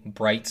many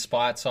bright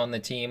spots on the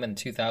team in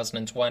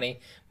 2020,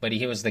 but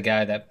he was the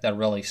guy that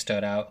really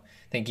stood out.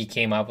 I think he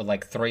came up with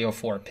like 3 or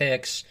 4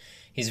 picks.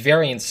 He's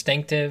very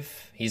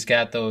instinctive. He's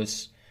got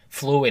those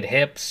fluid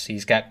hips.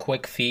 He's got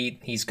quick feet.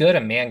 He's good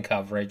at man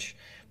coverage.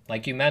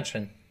 Like you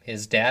mentioned,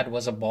 his dad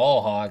was a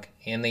ball hog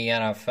in the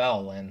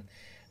NFL, and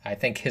I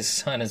think his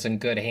son is in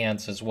good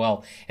hands as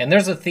well. And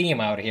there's a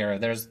theme out here.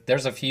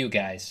 There's a few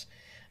guys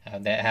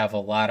that have a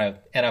lot of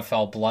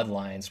NFL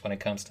bloodlines when it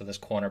comes to this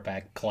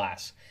cornerback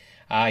class.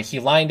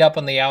 He lined up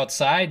on the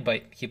outside,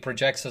 but he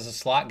projects as a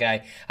slot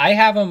guy. I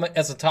have him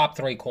as a top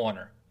 3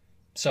 corner.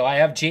 So I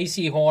have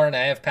J.C. Horn,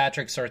 I have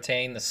Patrick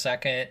Surtain the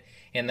second,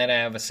 and then I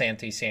have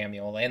Asante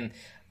Samuel. And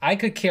I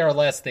could care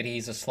less that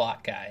he's a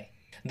slot guy.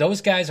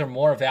 Those guys are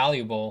more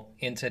valuable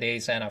in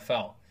today's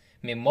NFL.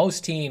 I mean,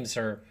 most teams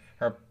are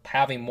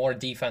having more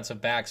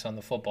defensive backs on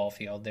the football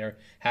field. They're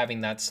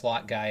having that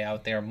slot guy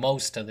out there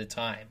most of the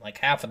time, like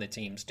half of the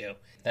teams do.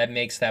 That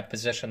makes that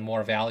position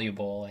more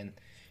valuable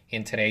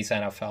in today's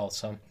NFL.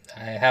 So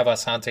I have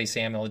Asante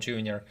Samuel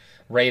Jr.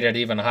 rated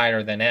even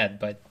higher than Ed,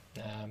 but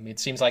it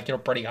seems like you're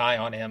pretty high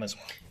on him as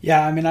well.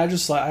 Yeah, I mean, I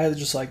just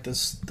like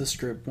this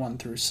group 1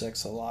 through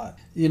 6 a lot.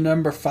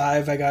 Number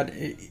 5, I got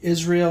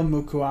Israel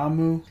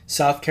Mukuamu,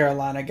 South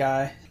Carolina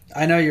guy.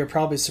 I know you're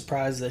probably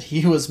surprised that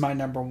he was my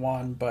number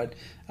 1, but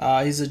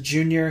he's a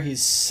junior.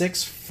 He's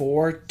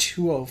 6'4",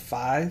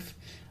 205,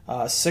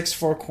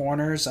 6'4"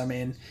 corners. I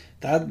mean,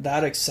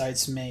 that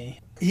excites me.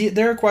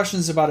 There are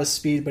questions about his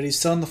speed, but he's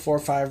still in the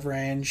 4.5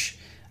 range.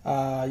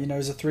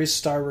 He's a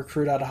 3-star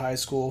recruit out of high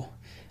school.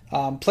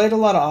 Played a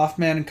lot of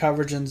off-man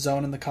coverage and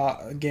zone in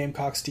the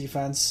Gamecocks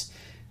defense.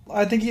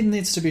 I think he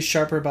needs to be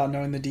sharper about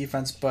knowing the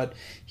defense, but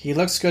he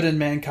looks good in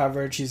man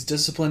coverage. He's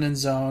disciplined in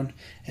zone,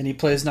 and he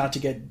plays not to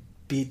get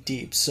beat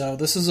deep. So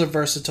this is a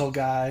versatile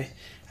guy.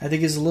 I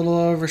think he's a little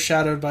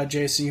overshadowed by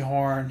J.C.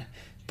 Horn,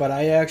 but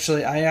I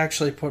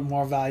actually put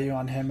more value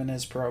on him in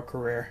his pro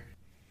career.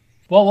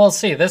 Well, we'll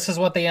see. This is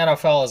what the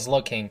NFL is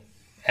looking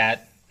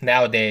at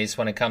nowadays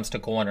when it comes to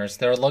corners.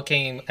 They're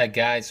looking at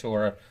guys who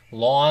are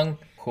long,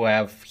 who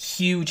have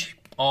huge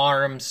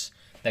arms,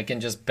 that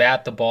can just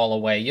bat the ball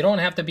away. You don't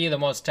have to be the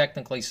most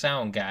technically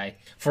sound guy.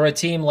 For a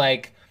team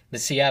like the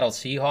Seattle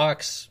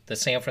Seahawks, the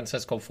San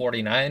Francisco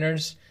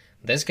 49ers,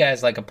 this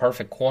guy's like a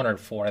perfect corner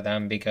for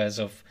them because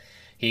of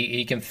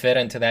he can fit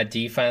into that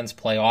defense,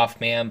 play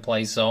off-man,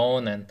 play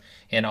zone,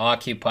 and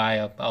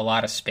occupy a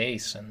lot of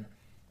space. And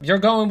you're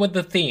going with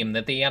the theme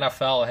that the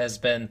NFL has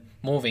been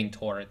moving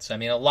towards. I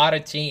mean, a lot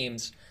of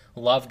teams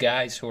love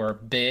guys who are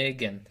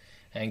big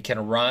and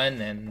can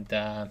run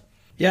and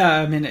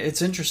yeah, I mean,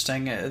 it's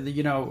interesting.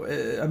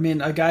 I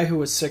mean, a guy who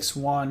was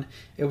 6'1",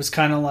 it was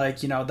kind of like,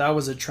 that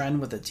was a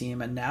trend with the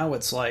team. And now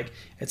it's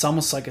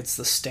almost like it's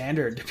the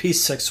standard to be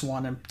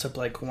 6'1" and to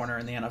play corner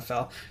in the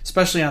NFL,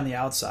 especially on the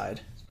outside.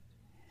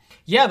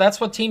 Yeah,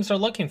 that's what teams are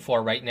looking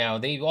for right now.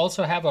 They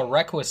also have a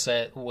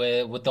requisite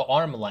with the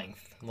arm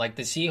length. Like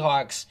the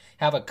Seahawks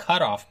have a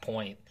cutoff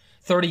point,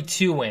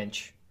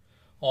 32-inch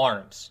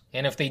arms.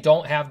 And if they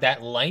don't have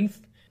that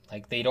length,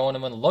 they don't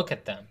even look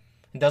at them.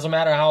 It doesn't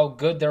matter how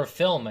good their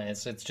film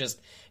is. It's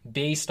just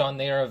based on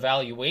their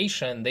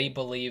evaluation, they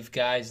believe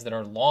guys that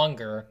are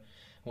longer,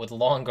 with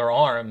longer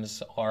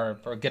arms, are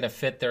going to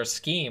fit their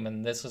scheme,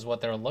 and this is what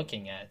they're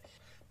looking at.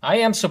 I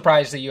am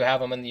surprised that you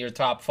have him in your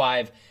top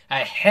 5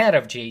 ahead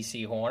of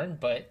J.C. Horn,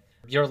 but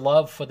your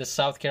love for the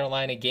South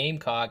Carolina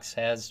Gamecocks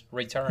has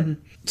returned.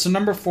 Mm-hmm. So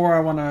number 4,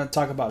 I want to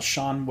talk about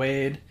Shaun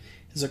Wade.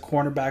 He's a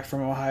cornerback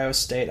from Ohio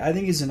State. I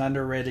think he's an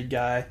underrated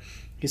guy.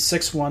 He's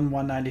 6'1",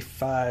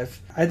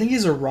 195. I think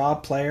he's a raw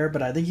player,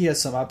 but I think he has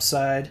some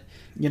upside.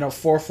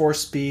 4.4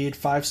 speed,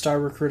 5-star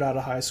recruit out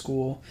of high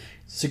school.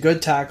 He's a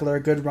good tackler,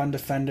 good run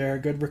defender,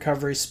 good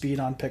recovery speed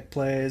on pick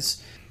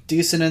plays,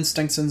 decent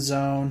instincts in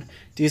zone,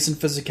 decent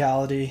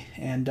physicality,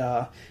 and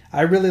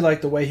I really like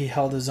the way he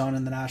held his own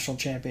in the national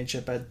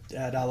championship at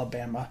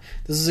Alabama.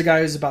 This is a guy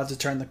who's about to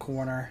turn the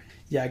corner.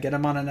 Yeah, get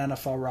him on an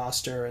NFL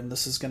roster, and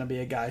this is going to be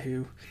a guy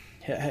who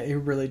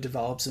really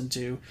develops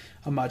into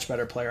a much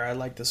better player. I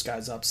like this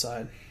guy's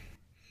upside.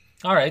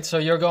 All right, so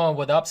you're going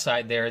with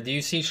upside there. Do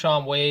you see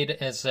Shaun Wade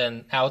as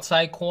an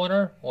outside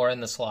corner or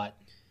in the slot?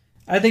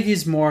 I think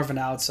he's more of an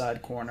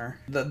outside corner.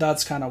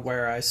 That's kind of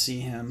where I see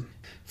him.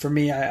 For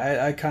me,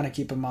 I kind of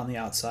keep him on the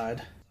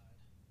outside.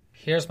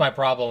 Here's my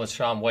problem with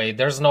Shaun Wade.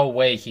 There's no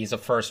way he's a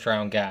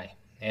first-round guy.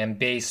 And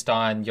based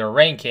on your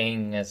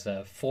ranking as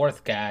a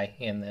 4th guy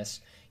in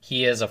this,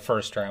 he is a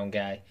first-round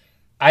guy.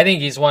 I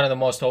think he's one of the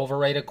most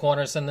overrated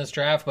corners in this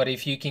draft, but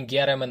if you can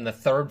get him in the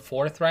 3rd,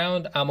 4th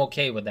round, I'm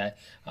okay with that.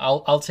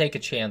 I'll take a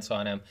chance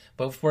on him.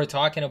 But if we're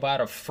talking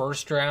about a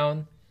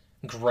first-round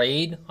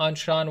grade on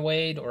Shaun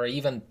Wade or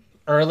even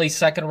early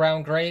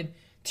second-round grade,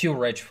 too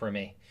rich for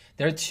me.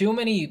 There are too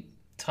many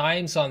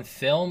times on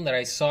film that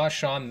I saw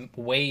Shaun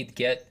Wade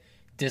get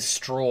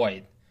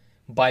destroyed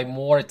by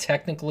more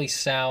technically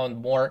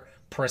sound, more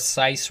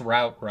precise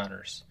route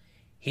runners.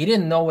 He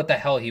didn't know what the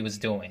hell he was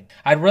doing.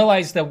 I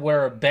realize that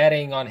we're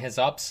betting on his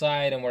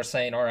upside and we're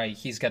saying, all right,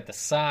 he's got the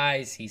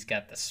size, he's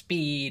got the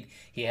speed,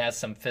 he has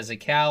some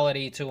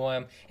physicality to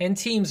him, and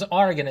teams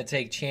are going to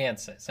take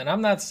chances. And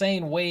I'm not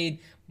saying Wade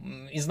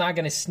is not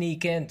going to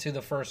sneak into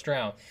the first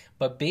round,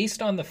 but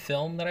based on the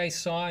film that I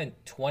saw in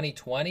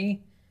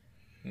 2020,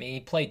 I mean, he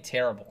played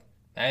terrible.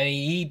 I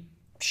mean, he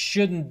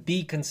shouldn't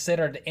be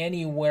considered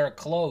anywhere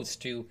close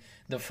to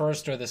the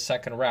first or the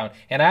second round.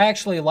 And I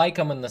actually like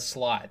him in the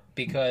slot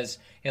because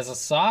as a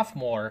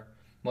sophomore,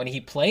 when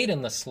he played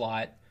in the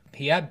slot,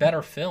 he had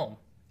better film.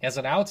 As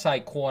an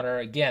outside corner,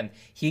 again,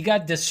 he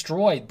got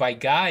destroyed by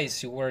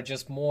guys who were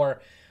just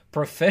more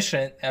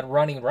proficient at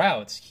running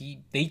routes.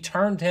 They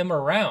turned him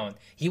around.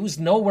 He was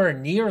nowhere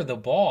near the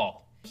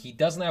ball. He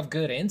doesn't have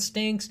good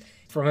instincts.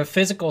 From a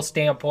physical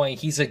standpoint,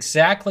 he's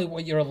exactly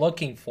what you're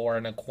looking for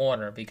in a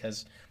corner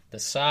because the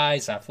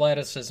size,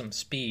 athleticism,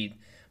 speed.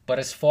 But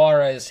as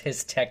far as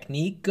his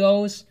technique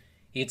goes,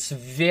 it's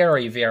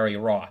very, very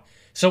raw.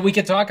 So we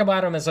could talk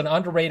about him as an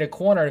underrated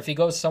corner if he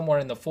goes somewhere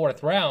in the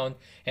 4th round,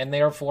 and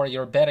therefore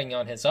you're betting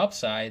on his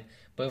upside.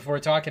 But if we're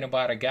talking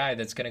about a guy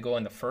that's going to go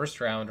in the 1st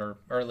round or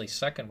early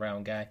 2nd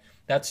round guy,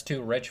 that's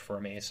too rich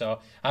for me. So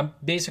I'm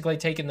basically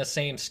taking the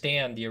same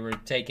stand you were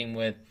taking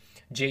with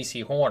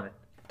J.C. Horn.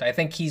 I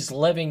think he's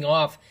living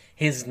off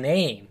his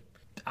name.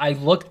 I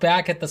looked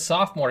back at the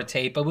sophomore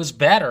tape. It was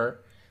better,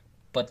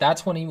 but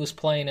that's when he was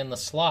playing in the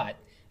slot.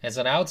 As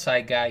an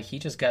outside guy, he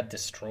just got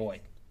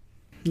destroyed.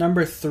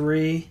 Number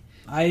 3,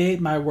 I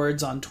ate my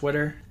words on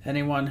Twitter.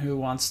 Anyone who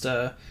wants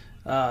to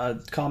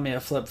call me a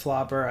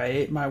flip-flopper, I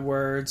ate my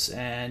words,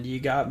 and you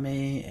got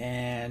me,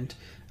 and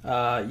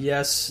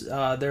Yes,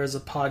 there's a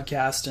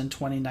podcast in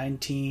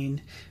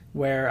 2019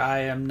 where I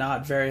am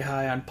not very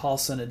high on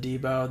Paulson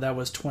Adebo. That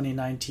was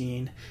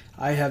 2019.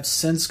 I have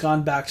since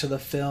gone back to the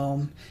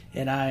film,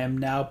 and I am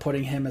now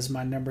putting him as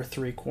my number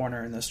 3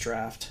 corner in this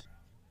draft.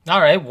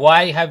 All right.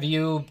 Why have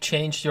you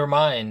changed your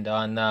mind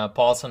on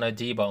Paulson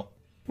Adebo?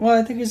 Well,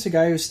 I think he's a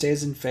guy who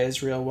stays in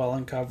phase real well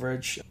in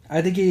coverage.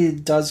 I think he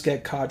does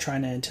get caught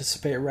trying to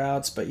anticipate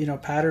routes, but,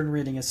 pattern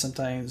reading is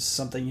sometimes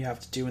something you have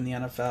to do in the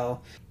NFL.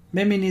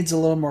 Maybe he needs a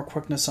little more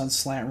quickness on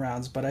slant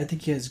rounds, but I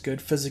think he has good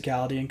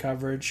physicality in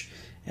coverage,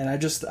 and I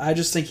just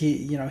think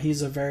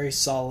he's a very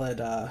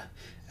solid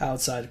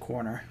outside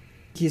corner.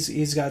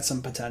 He's got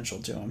some potential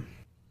to him.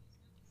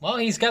 Well,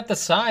 he's got the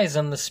size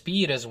and the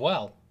speed as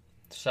well.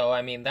 So,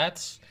 I mean,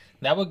 that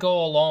would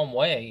go a long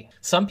way.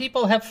 Some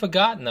people have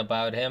forgotten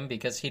about him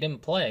because he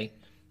didn't play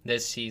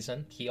this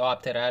season. He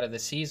opted out of the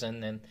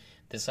season and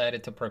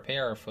decided to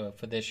prepare for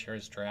this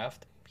year's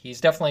draft.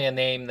 He's definitely a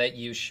name that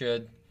you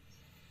should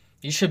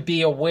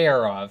be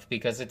aware of,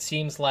 because it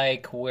seems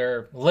like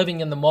we're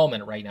living in the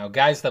moment right now.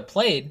 Guys that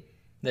played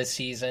this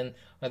season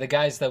are the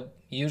guys that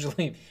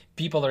usually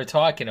people are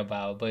talking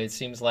about, but it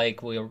seems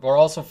like we're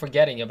also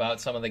forgetting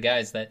about some of the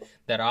guys that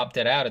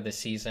opted out of the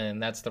season,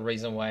 and that's the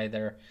reason why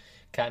they're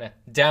kind of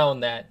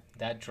down that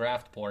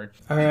draft board.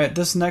 All right,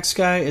 this next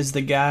guy is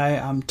the guy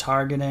I'm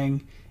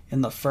targeting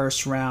in the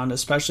first round,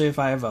 especially if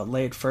I have a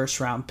late first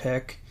round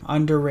pick.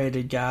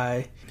 Underrated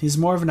guy. He's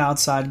more of an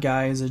outside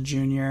guy. He's a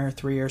junior,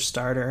 3-year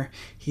starter.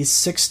 He's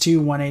 6'2",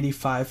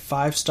 185,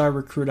 5-star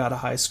recruit out of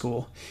high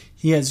school.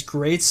 He has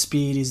great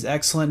speed. He's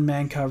excellent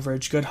man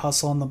coverage, good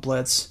hustle on the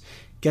blitz,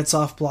 gets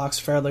off blocks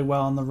fairly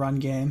well in the run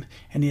game,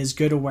 and he has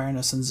good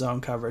awareness in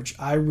zone coverage.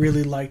 I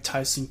really like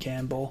Tyson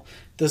Campbell.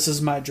 This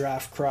is my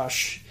draft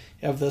crush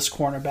of this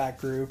cornerback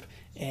group,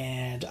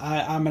 and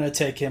I'm going to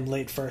take him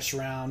late first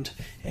round,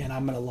 and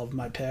I'm going to love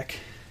my pick.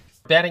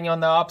 Betting on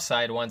the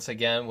upside once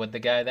again with the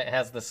guy that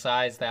has the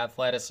size, the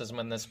athleticism,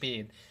 and the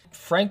speed.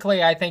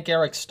 Frankly, I think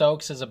Eric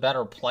Stokes is a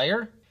better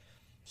player.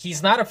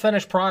 He's not a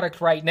finished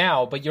product right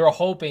now, but you're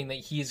hoping that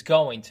he's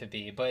going to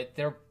be. But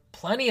there are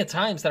plenty of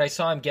times that I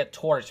saw him get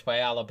torched by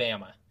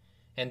Alabama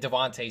and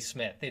Devontae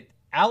Smith.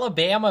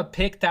 Alabama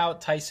picked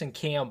out Tyson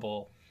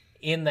Campbell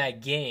in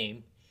that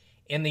game,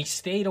 and they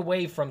stayed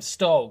away from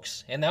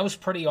Stokes, and that was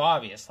pretty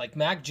obvious. Like,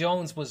 Mac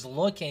Jones was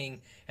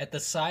looking at the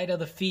side of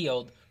the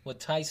field with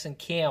Tyson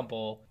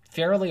Campbell,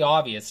 fairly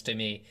obvious to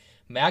me.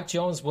 Mac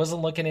Jones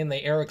wasn't looking in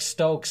the Eric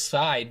Stokes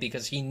side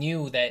because he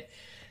knew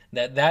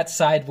that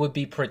side would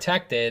be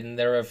protected, and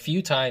there are a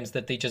few times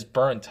that they just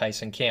burned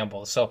Tyson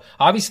Campbell. So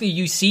obviously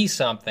you see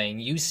something.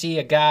 You see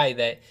a guy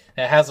that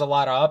has a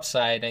lot of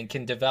upside and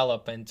can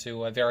develop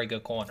into a very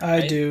good corner.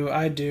 I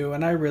do,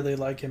 and I really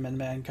like him in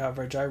man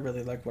coverage. I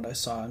really like what I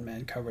saw in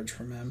man coverage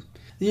from him.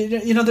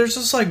 There's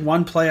just like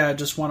one play I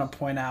just want to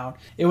point out.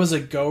 It was a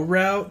go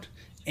route,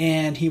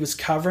 and he was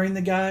covering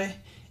the guy,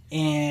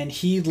 and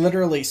he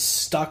literally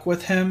stuck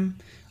with him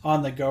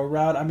on the go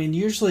route. I mean,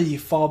 usually you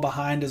fall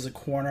behind as a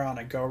corner on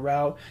a go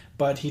route,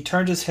 but he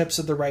turned his hips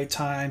at the right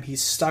time. He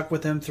stuck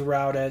with him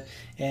throughout it,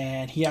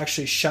 and he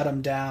actually shut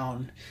him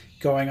down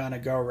going on a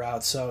go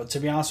route. So to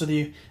be honest with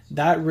you,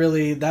 that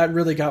really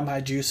got my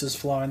juices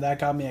flowing. That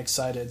got me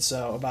excited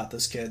about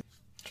this kid.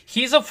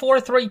 He's a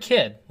 4'3"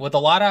 kid with a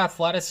lot of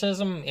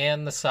athleticism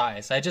and the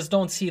size. I just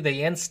don't see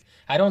the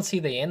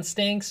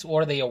instincts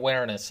or the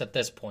awareness at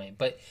this point,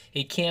 but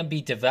it can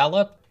be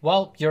developed.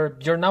 Well,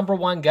 your number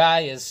one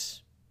guy is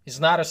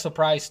not a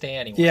surprise to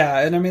anyone. Yeah,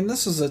 and I mean,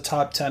 this is a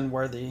top 10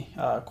 worthy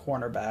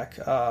cornerback.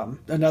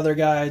 Another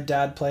guy,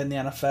 dad played in the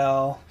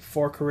NFL,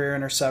 4 career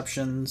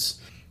interceptions.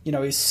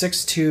 He's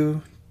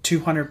 6'2",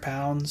 200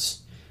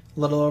 pounds, a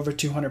little over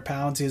 200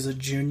 pounds. He's a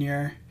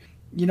junior.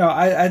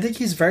 I think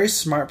he's very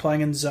smart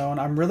playing in zone.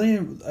 I'm really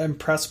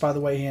impressed by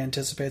the way he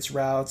anticipates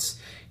routes.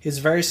 He's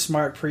very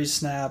smart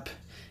pre-snap.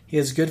 He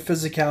has good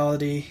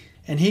physicality,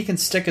 and he can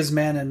stick his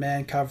man in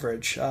man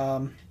coverage.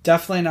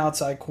 Definitely an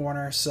outside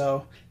corner.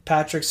 So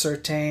Patrick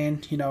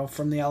Surtain,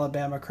 from the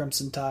Alabama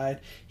Crimson Tide,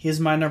 he's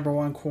my number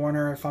 1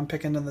 corner. If I'm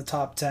picking in the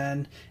top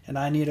 10 and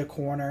I need a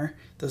corner,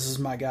 this is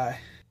my guy.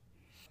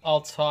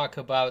 I'll talk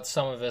about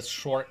some of his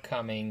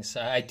shortcomings.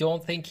 I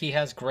don't think he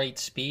has great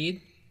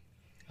speed.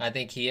 I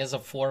think he is a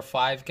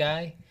 4-5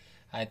 guy.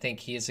 I think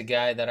he is a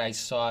guy that I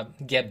saw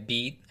get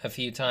beat a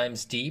few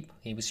times deep.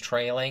 He was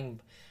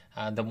trailing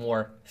the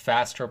more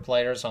faster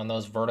players on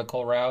those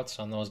vertical routes,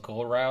 on those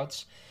goal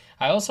routes.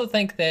 I also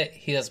think that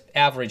he has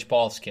average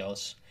ball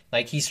skills.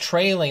 Like, he's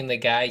trailing the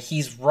guy.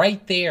 He's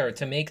right there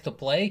to make the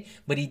play,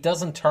 but he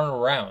doesn't turn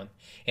around.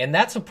 And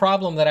that's a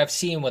problem that I've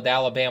seen with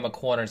Alabama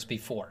corners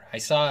before. I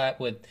saw it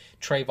with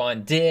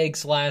Trayvon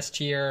Diggs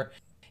last year.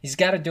 He's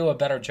got to do a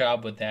better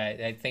job with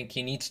that. I think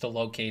he needs to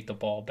locate the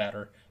ball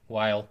better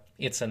while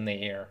it's in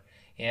the air.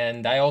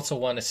 And I also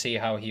want to see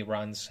how he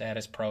runs at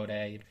his pro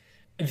day.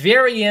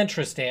 Very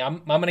interesting.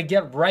 I'm going to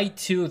get right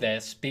to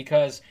this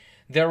because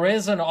there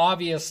is an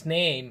obvious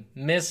name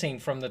missing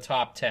from the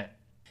top 10.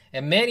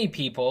 And many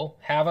people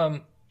have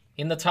him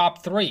in the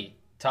top 3,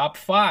 top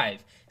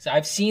 5.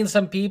 I've seen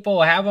some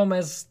people have him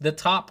as the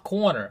top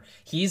corner.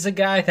 He's a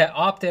guy that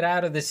opted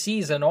out of the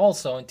season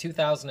also in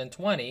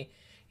 2020,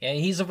 and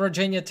he's a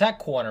Virginia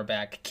Tech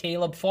cornerback,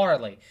 Caleb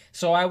Farley.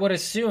 So I would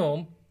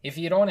assume if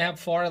you don't have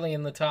Farley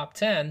in the top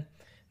 10,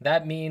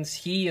 that means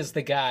he is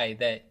the guy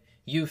that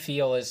you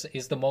feel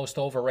is the most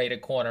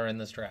overrated corner in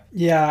this draft.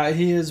 Yeah,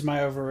 he is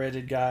my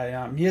overrated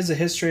guy. He has a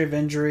history of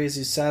injuries.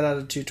 He's sat out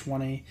of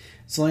 220.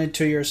 He's only a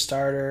 2-year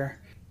starter.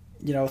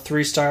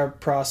 3-star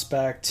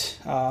prospect.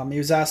 He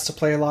was asked to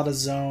play a lot of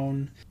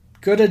zone.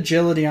 Good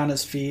agility on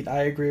his feet.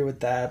 I agree with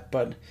that,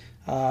 but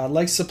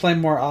likes to play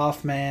more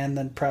off man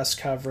than press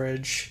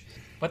coverage.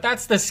 But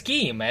that's the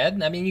scheme,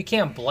 Ed. I mean, you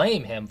can't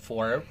blame him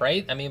for it,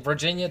 right? I mean,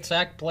 Virginia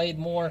Tech played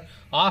more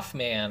off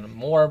man,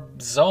 more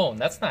zone.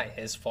 That's not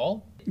his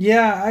fault.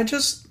 Yeah,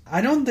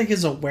 I don't think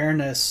his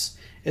awareness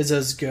is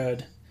as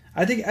good.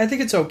 I think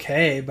it's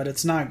okay, but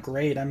it's not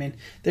great. I mean,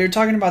 they're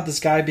talking about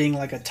this guy being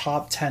like a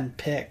top 10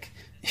 pick.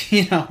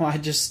 I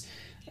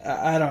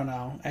don't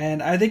know.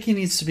 And I think he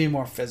needs to be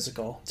more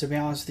physical. To be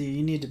honest with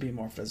you need to be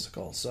more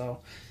physical. So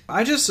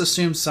I just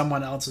assume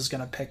someone else is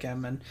going to pick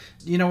him. And,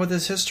 with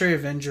his history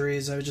of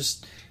injuries, I would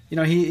just,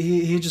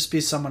 he'd just be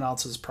someone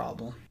else's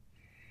problem.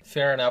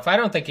 Fair enough. I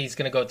don't think he's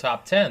going to go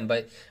top 10,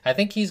 but I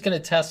think he's going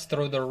to test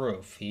through the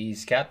roof.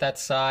 He's got that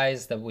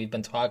size that we've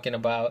been talking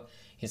about.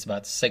 He's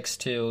about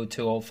 6'2",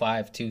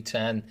 205,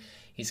 210.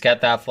 He's got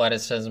the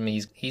athleticism.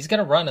 He's going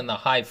to run in the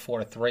high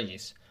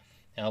 4.3s.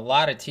 Now, a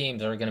lot of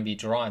teams are going to be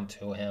drawn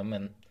to him,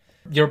 and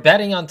you're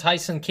betting on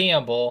Tyson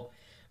Campbell,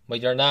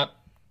 but you're not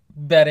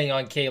betting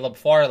on Caleb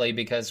Farley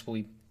because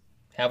we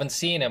haven't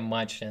seen him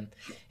much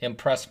in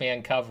press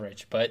man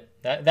coverage. But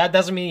that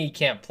doesn't mean he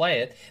can't play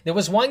it. There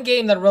was one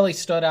game that really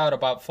stood out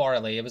about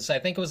Farley. I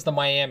think it was the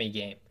Miami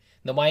game.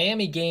 The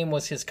Miami game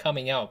was his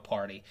coming out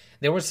party.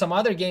 There were some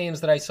other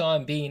games that I saw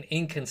him being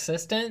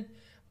inconsistent,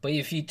 but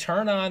if you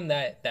turn on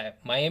that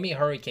Miami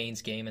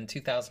Hurricanes game in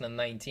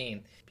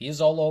 2019, he was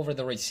all over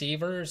the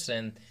receivers,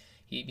 and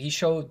he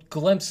showed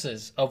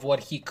glimpses of what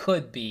he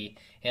could be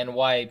and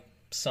why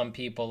some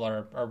people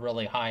are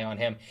really high on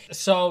him.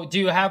 So do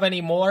you have any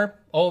more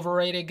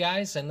overrated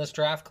guys in this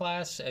draft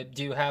class?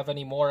 Do you have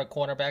any more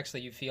cornerbacks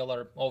that you feel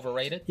are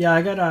overrated? Yeah,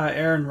 I got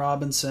Aaron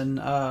Robinson,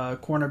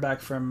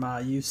 cornerback from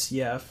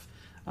UCF.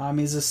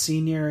 He's a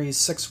senior. He's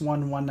 6'1",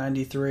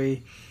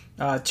 193.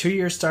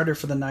 2-year starter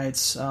for the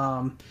Knights.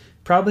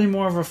 Probably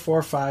more of a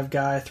 4-5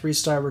 guy,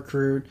 3-star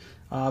recruit.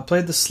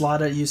 Played the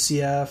slot at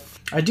UCF.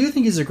 I do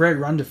think he's a great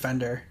run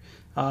defender,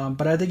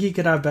 but I think he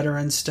could have better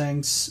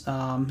instincts.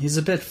 He's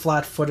a bit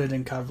flat-footed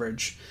in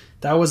coverage.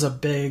 That was a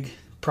big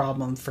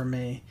problem for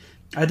me.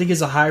 I think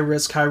he's a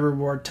high-risk,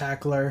 high-reward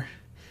tackler,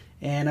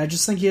 and I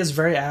just think he has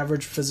very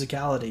average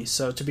physicality.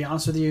 So to be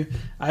honest with you,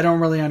 I don't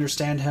really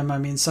understand him. I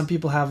mean, some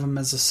people have him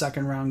as a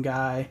second-round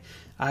guy.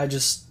 I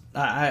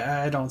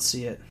don't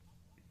see it.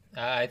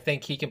 I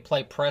think he can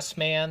play press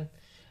man.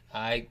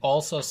 I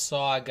also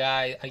saw a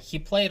guy, he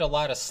played a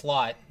lot of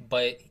slot,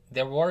 but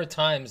there were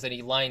times that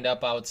he lined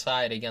up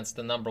outside against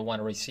the number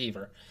one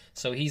receiver.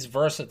 So he's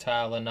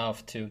versatile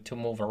enough to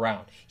move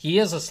around. He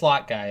is a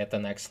slot guy at the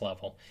next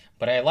level,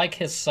 but I like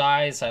his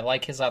size. I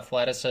like his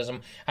athleticism.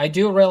 I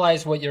do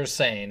realize what you're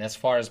saying as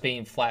far as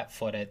being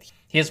flat-footed.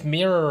 His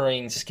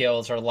mirroring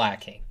skills are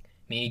lacking.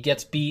 I mean, he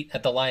gets beat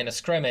at the line of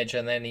scrimmage,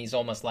 and then he's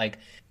almost like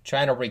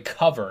trying to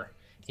recover,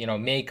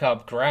 make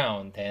up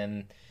ground.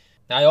 And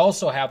I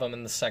also have him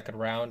in the second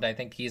round. I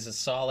think he's a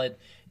solid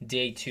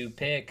day 2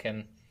 pick,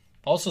 and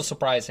also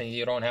surprising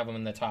you don't have him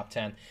in the top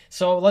 10.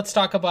 So let's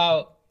talk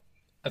about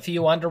a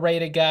few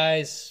underrated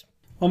guys.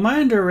 Well, my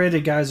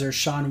underrated guys are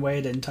Shaun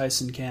Wade and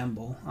Tyson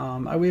Campbell.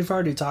 We've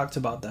already talked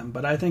about them,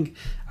 but I think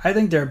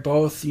they're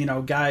both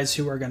guys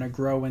who are going to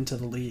grow into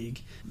the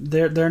league.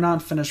 They're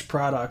not finished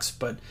products,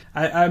 but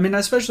I mean,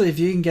 especially if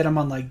you can get them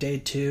on like day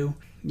 2,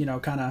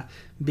 kind of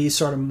be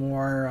sort of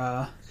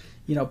more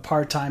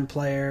part-time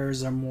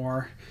players or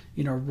more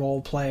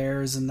role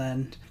players, and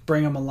then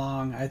bring them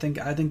along. I think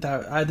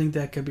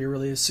that could be a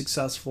really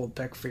successful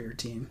pick for your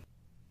team.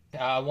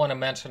 I want to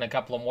mention a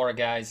couple of more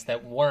guys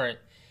that weren't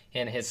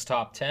in his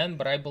top 10,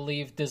 but I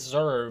believe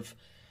deserve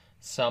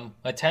some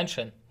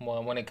attention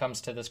when it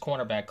comes to this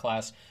cornerback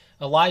class.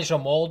 Elijah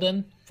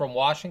Molden from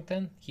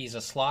Washington. He's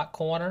a slot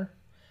corner.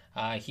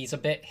 He's a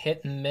bit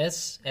hit and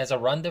miss as a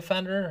run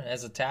defender,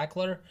 as a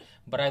tackler,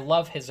 but I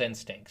love his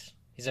instincts.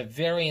 He's a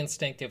very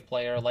instinctive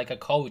player, like a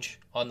coach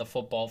on the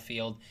football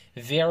field,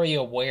 very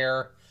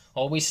aware,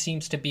 always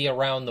seems to be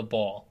around the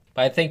ball.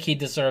 But I think he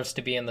deserves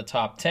to be in the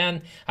top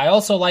 10. I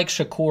also like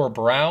Shakur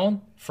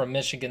Brown from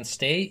Michigan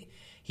State.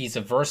 He's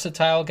a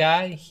versatile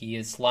guy. He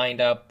is lined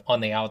up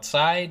on the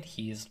outside.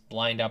 He is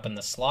lined up in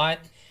the slot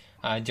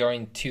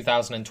during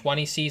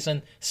 2020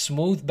 season.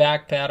 Smooth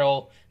back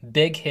pedal,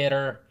 big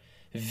hitter,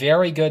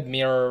 very good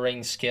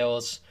mirroring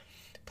skills.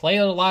 Played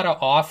a lot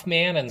of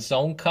off-man and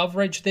zone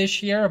coverage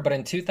this year, but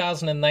in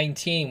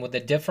 2019, with a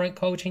different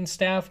coaching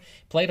staff,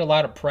 played a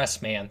lot of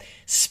press man.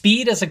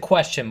 Speed is a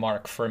question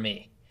mark for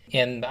me,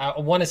 and I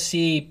want to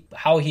see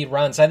how he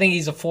runs. I think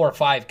he's a 4 or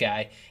 5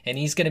 guy, and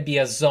he's going to be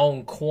a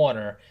zone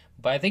corner,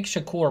 But I think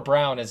Shakur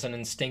Brown is an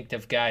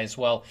instinctive guy as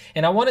well.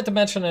 And I wanted to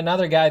mention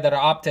another guy that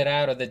opted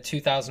out of the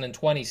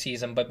 2020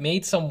 season but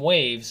made some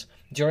waves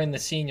during the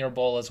Senior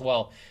Bowl as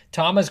well.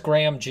 Thomas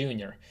Graham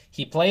Jr.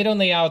 He played on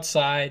the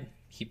outside.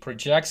 He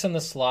projects in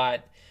the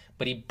slot,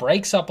 but he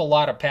breaks up a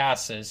lot of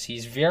passes.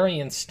 He's very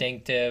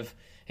instinctive.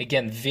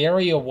 Again,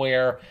 very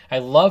aware. I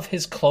love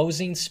his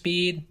closing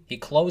speed. He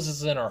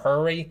closes in a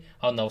hurry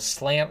on those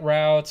slant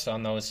routes,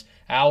 on those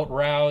out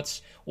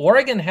routes.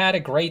 Oregon had a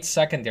great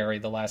secondary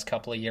the last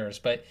couple of years,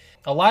 but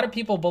a lot of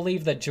people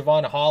believe that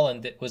Javon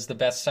Holland was the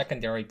best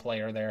secondary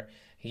player there.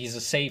 He's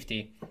a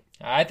safety.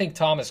 I think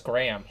Thomas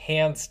Graham,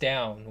 hands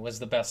down, was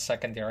the best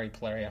secondary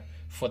player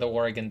for the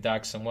Oregon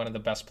Ducks and one of the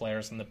best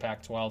players in the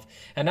Pac-12.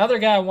 Another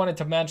guy I wanted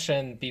to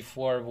mention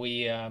before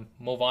we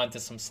move on to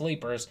some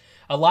sleepers,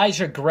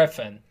 Elijah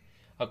Griffin,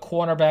 a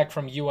cornerback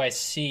from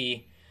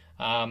USC,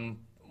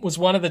 was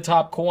one of the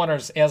top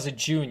corners as a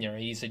junior.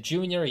 He's a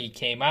junior. He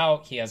came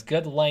out. He has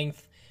good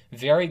length,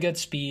 very good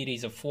speed.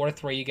 He's a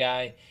 4'3"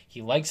 guy.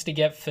 He likes to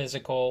get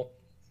physical,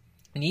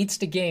 needs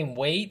to gain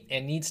weight,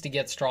 and needs to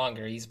get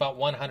stronger. He's about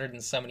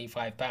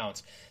 175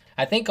 pounds.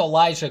 I think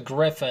Elijah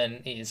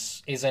Griffin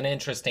is an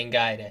interesting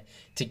guy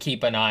to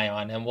keep an eye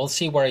on, and we'll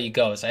see where he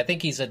goes. I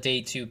think he's a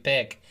day 2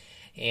 pick,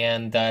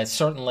 and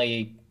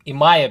certainly, in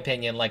my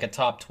opinion, like a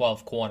top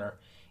 12 corner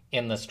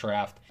in this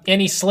draft.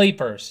 Any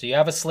sleepers? Do you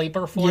have a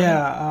sleeper for me?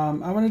 Yeah,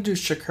 I want to do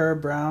Shakur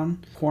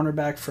Brown,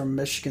 cornerback from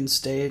Michigan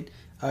State.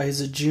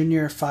 He's a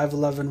junior,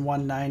 5'11",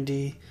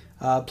 190.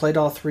 Played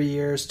all 3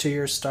 years,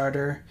 2-year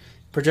starter.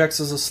 Projects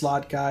as a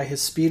slot guy.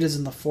 His speed is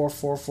in the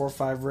 4.4,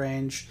 4.5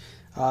 range.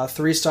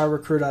 3-star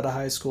recruit out of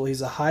high school.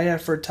 He's a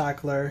high-effort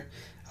tackler.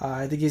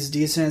 I think he's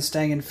decent at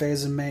staying in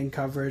phase and main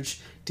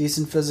coverage,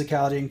 decent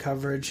physicality in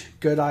coverage,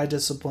 good eye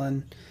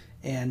discipline,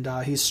 and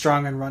he's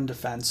strong in run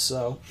defense.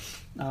 So,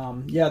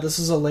 this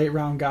is a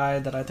late-round guy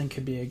that I think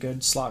could be a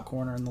good slot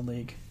corner in the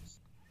league.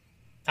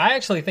 I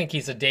actually think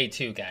he's a day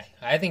 2 guy.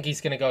 I think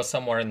he's going to go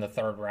somewhere in the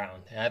 3rd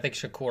round. I think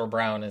Shakur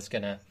Brown is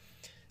going to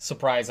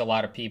surprise a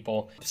lot of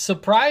people.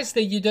 Surprised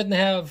that you didn't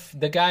have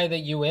the guy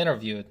that you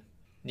interviewed.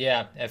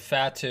 Yeah,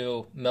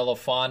 Efatu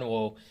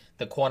Melifonwu,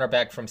 the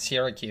cornerback from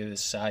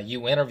Syracuse.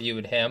 You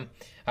interviewed him.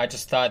 I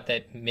just thought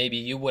that maybe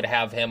you would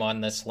have him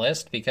on this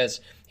list because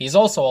he's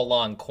also a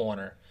long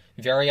corner.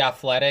 Very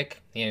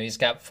athletic. He's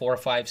got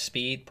 4.5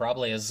 speed,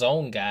 probably a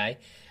zone guy,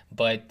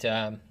 but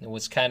it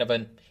was kind of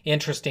an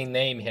interesting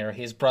name here.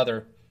 His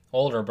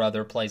older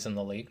brother, plays in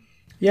the league.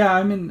 Yeah,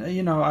 I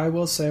mean, I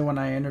will say when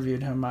I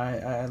interviewed him,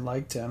 I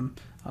liked him.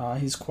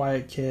 He's a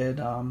quiet kid,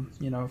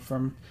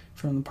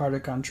 from the part of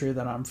the country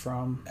that I'm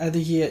from. I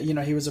think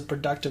he was a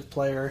productive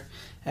player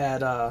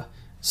at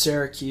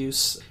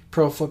Syracuse.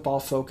 Pro Football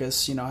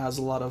Focus, has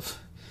a lot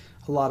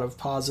of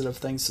positive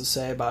things to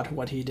say about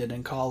what he did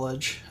in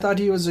college. I thought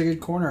he was a good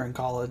corner in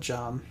college.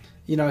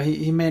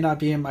 He may not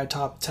be in my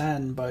top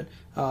 10, but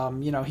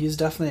he's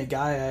definitely a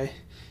guy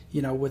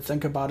I would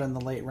think about in the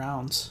late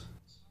rounds.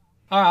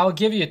 I'll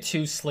give you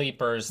 2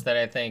 sleepers that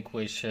I think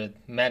we should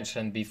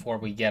mention before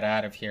we get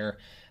out of here.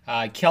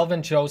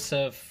 Kelvin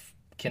Joseph,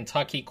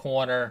 Kentucky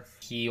corner.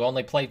 He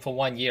only played for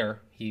 1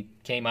 year. He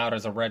came out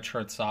as a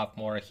redshirt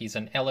sophomore. He's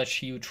an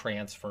LSU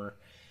transfer.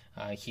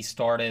 He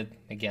started,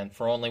 again,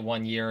 for only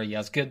 1 year. He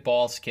has good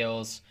ball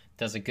skills,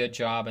 does a good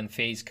job in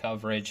phase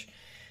coverage.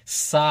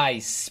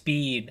 Size,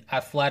 speed,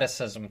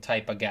 athleticism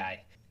type of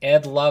guy.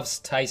 Ed loves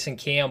Tyson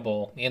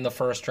Campbell in the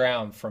 1st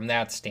round from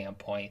that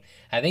standpoint.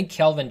 I think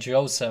Kelvin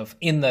Joseph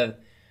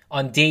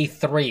on day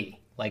 3,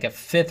 like a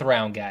 5th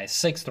round guy,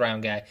 6th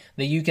round guy,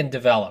 that you can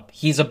develop.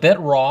 He's a bit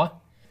raw.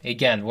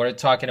 Again, we're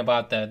talking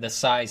about the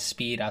size,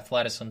 speed,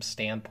 athleticism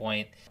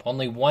standpoint.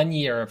 Only 1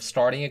 year of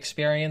starting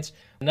experience.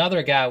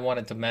 Another guy I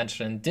wanted to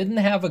mention didn't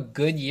have a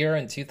good year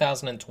in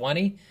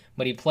 2020,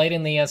 but he played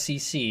in the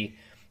SEC.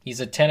 He's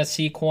a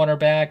Tennessee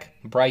cornerback,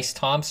 Bryce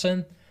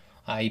Thompson.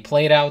 He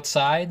played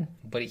outside,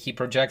 but he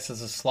projects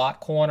as a slot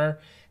corner.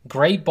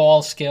 Great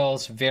ball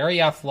skills, very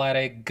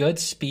athletic, good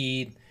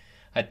speed,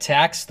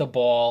 attacks the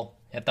ball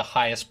at the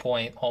highest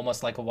point,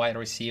 almost like a wide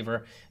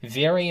receiver.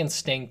 Very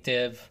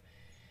instinctive.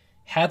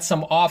 Had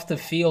some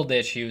off-the-field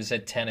issues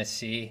at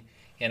Tennessee,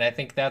 and I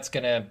think that's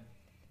going to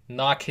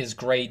knock his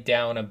grade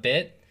down a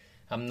bit.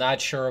 I'm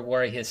not sure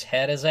where his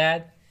head is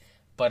at,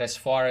 but as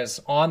far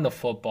as on the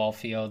football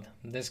field,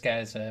 this guy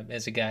is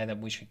a guy that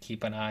we should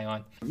keep an eye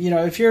on.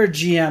 If you're a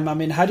GM, I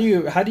mean, how do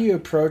you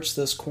approach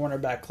this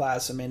cornerback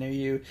class? I mean,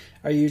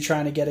 are you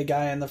trying to get a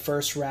guy in the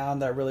 1st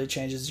round that really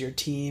changes your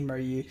team, or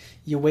you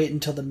wait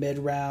until the mid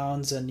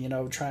rounds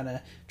and trying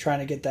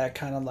to get that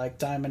kind of like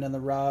diamond in the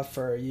rough,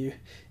 or are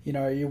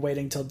you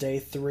waiting till day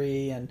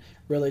 3 and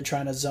really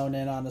trying to zone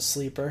in on a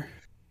sleeper?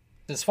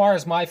 As far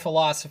as my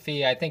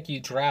philosophy, I think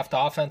you draft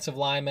offensive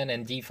linemen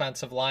and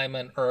defensive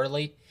linemen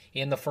early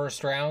in the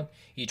 1st round.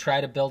 You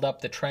try to build up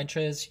the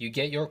trenches, you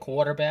get your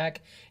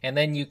quarterback, and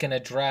then you can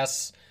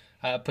address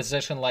a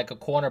position like a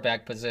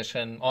cornerback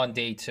position on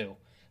day 2.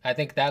 I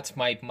think that's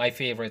my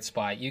favorite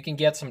spot. You can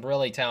get some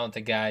really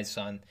talented guys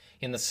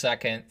in the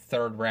 2nd,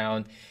 3rd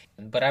round,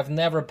 but I've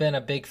never been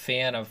a big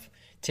fan of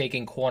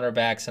taking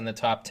cornerbacks in the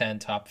top 10,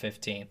 top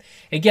 15.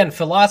 Again,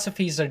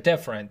 philosophies are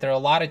different. There are a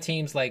lot of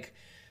teams like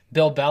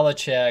Bill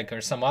Belichick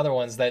or some other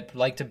ones that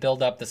like to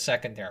build up the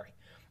secondary,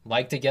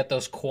 like to get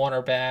those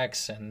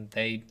cornerbacks, and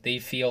they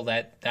feel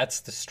that that's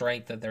the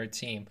strength of their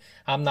team.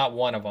 I'm not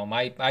one of them.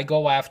 I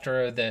go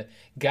after the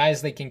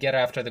guys that can get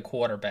after the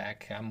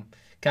quarterback. I'm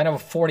kind of a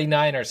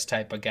 49ers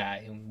type of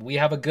guy. We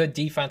have a good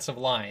defensive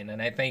line,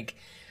 and I think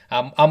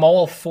I'm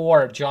all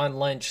for John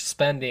Lynch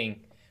spending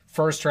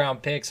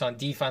first-round picks on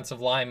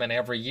defensive linemen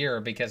every year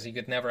because you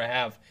could never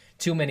have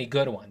too many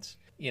good ones.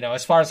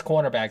 As far as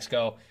cornerbacks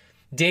go,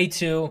 day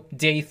 2,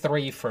 day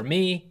 3 for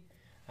me,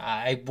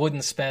 I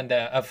wouldn't spend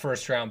a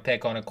first-round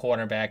pick on a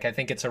cornerback. I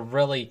think it's a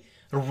really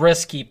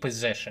risky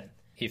position.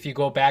 If you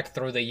go back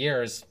through the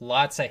years,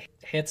 lots of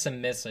hits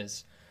and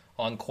misses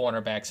on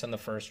cornerbacks in the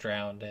first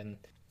round. And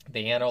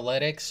the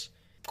analytics,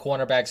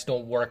 cornerbacks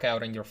don't work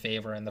out in your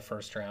favor in the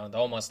first round,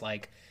 almost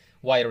like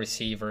wide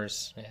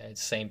receivers.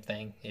 Same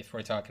thing if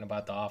we're talking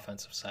about the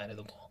offensive side of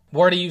the ball.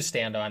 Where do you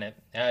stand on it?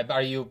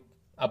 Are you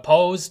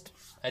opposed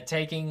at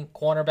taking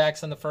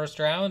cornerbacks in the first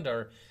round,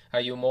 or are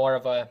you more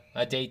of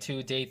a day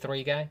 2, day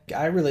 3 guy?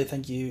 I really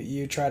think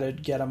you try to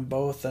get them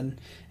both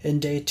in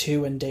day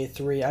 2 and day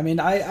 3. I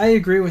mean, I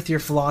agree with your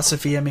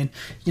philosophy. I mean,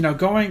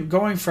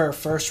 going for a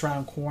first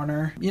round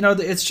corner,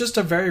 it's just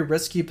a very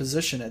risky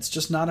position. It's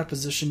just not a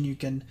position you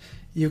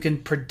can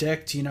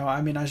predict.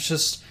 I mean,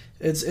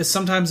 it's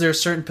sometimes there are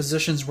certain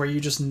positions where you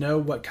just know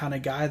what kind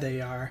of guy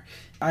they are.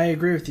 I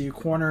agree with you.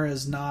 Corner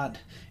is not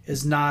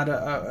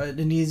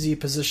an easy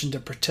position to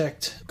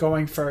protect.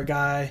 Going for a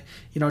guy,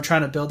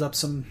 trying to build up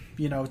some,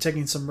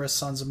 taking some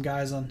risks on some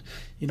guys on,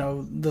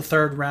 the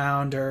third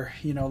round or,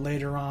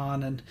 later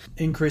on, and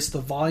increase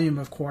the volume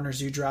of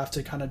corners you draft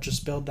to kind of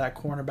just build that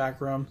cornerback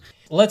room.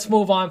 Let's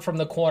move on from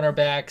the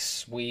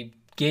cornerbacks. We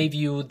gave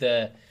you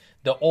the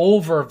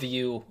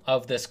overview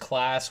of this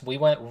class. We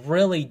went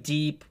really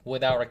deep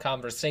with our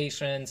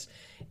conversations.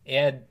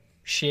 Ed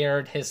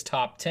shared his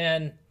top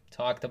 10,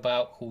 talked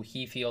about who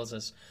he feels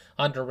is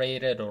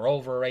underrated or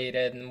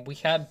overrated, and we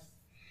had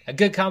a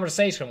good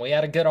conversation. We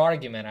had a good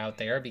argument out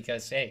there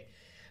because, hey,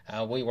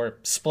 we were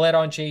split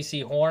on J.C.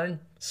 Horn,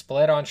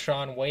 split on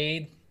Sean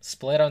Wade,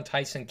 split on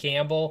Tyson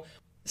Campbell.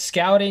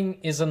 Scouting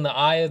is in the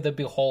eye of the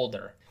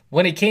beholder.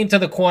 When it came to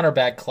the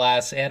cornerback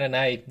class, Ed and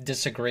I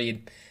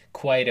disagreed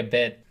quite a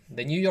bit.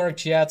 The New York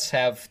Jets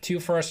have 2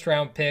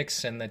 first-round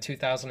picks in the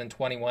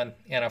 2021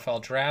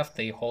 NFL Draft.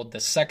 They hold the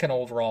 2nd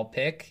overall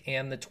pick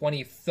and the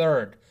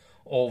 23rd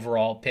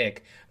overall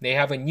pick. They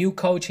have a new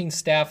coaching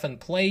staff in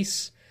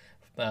place.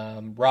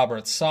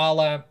 Robert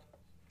Saleh,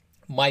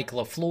 Mike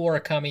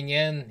LaFleur coming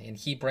in, and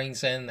he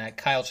brings in that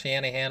Kyle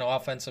Shanahan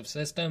offensive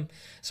system.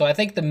 So I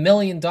think the $1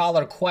 million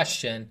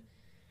question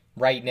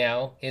right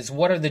now is,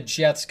 what are the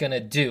Jets going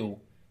to do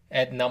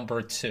at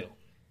number 2?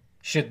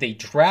 Should they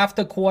draft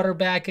a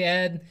quarterback,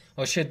 Ed,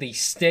 or should they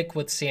stick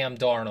with Sam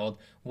Darnold?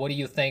 What do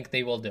you think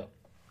they will do?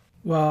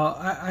 Well,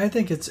 I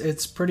think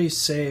it's pretty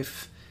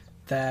safe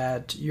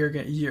that you're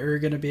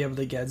going to be able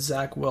to get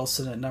Zach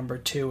Wilson at number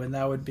 2, and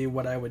that would be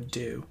what I would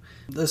do.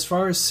 As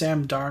far as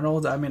Sam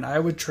Darnold, I mean, I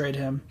would trade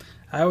him.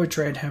 I would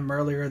trade him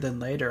earlier than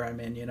later. I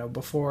mean,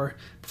 before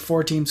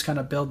teams kind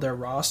of build their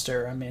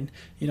roster. I mean,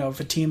 if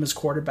a team is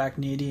quarterback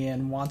needy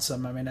and wants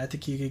him, I mean, I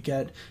think you could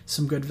get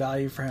some good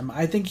value for him.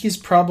 I think he's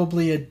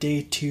probably a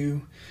day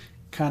 2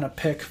 kind of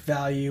pick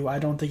value. I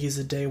don't think he's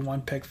a day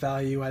 1 pick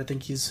value. I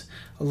think he's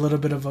a little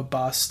bit of a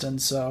bust.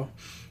 And so,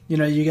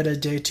 you get a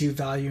day 2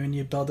 value and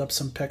you build up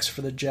some picks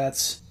for the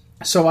Jets.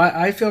 So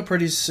I feel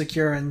pretty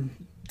secure in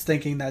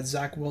thinking that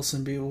Zach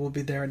Wilson will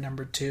be there at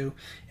number 2,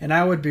 and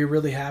I would be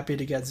really happy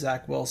to get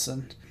Zach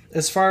Wilson.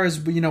 As far as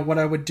what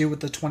I would do with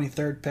the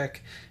 23rd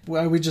pick,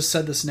 well, we just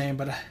said this name,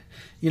 but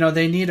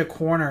they need a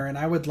corner, and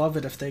I would love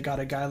it if they got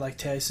a guy like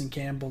Tyson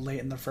Campbell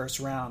late in the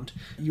first round.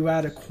 You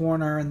add a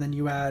corner, and then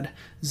you add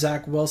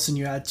Zach Wilson.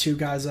 You add 2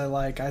 guys I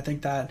like. I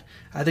think that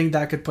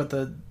could put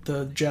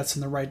the Jets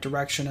in the right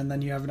direction, and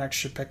then you have an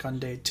extra pick on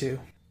day 2.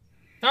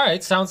 All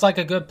right, sounds like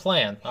a good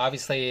plan.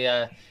 Obviously,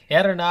 Ed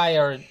and I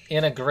are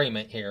in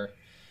agreement here.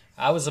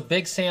 I was a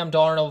big Sam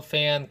Darnold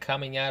fan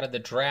coming out of the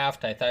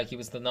draft. I thought he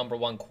was the number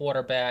 1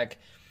 quarterback.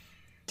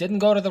 Didn't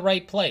go to the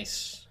right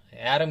place.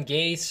 Adam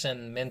Gase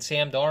and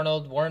Sam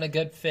Darnold weren't a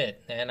good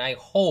fit, and I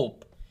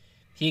hope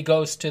he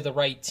goes to the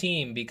right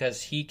team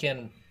because he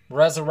can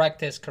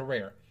resurrect his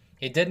career.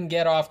 He didn't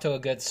get off to a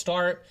good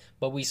start,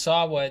 but we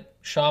saw what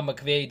Sean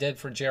McVay did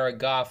for Jared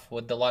Goff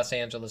with the Los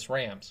Angeles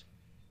Rams.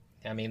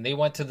 I mean, they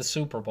went to the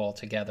Super Bowl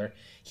together.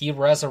 He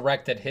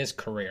resurrected his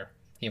career,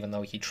 even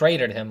though he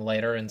traded him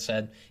later and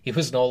said he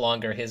was no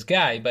longer his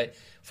guy. But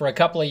for a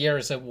couple of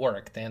years, it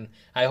worked. And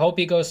I hope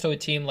he goes to a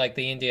team like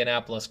the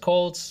Indianapolis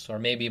Colts or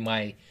maybe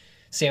my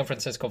San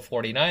Francisco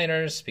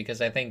 49ers,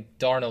 because I think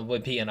Darnold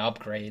would be an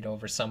upgrade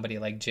over somebody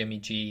like Jimmy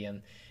G,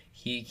 and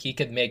he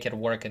could make it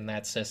work in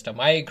that system.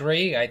 I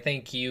agree. I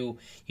think you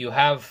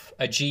have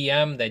a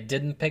GM that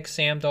didn't pick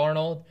Sam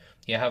Darnold.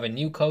 You have a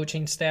new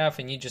coaching staff,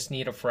 and you just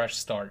need a fresh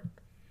start.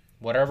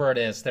 Whatever it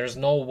is, there's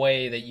no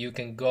way that you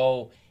can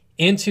go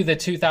into the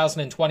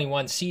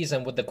 2021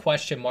 season with the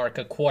question mark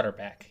of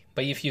quarterback.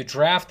 But if you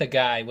draft a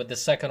guy with the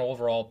second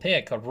overall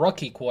pick, a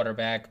rookie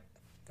quarterback,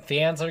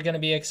 fans are going to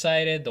be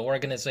excited. The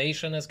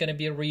organization is going to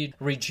be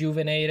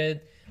rejuvenated,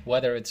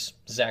 whether it's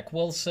Zach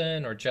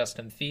Wilson or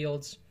Justin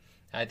Fields.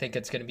 I think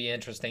it's going to be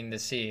interesting to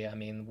see. I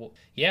mean,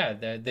 yeah,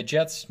 the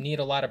Jets need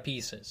a lot of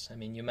pieces. I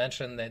mean, you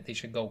mentioned that they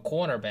should go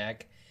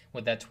cornerback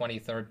with that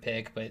 23rd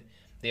pick, but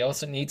they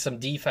also need some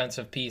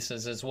defensive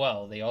pieces as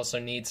well. They also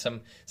need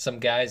some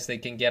guys they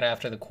can get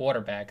after the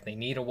quarterback. They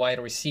need a wide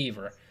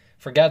receiver.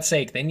 For God's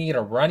sake, they need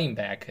a running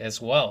back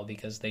as well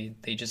because they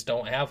just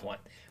don't have one.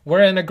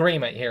 We're in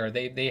agreement here.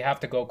 They have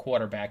to go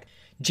quarterback.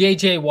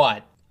 J.J.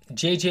 Watt.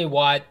 J.J.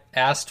 Watt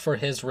asked for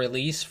his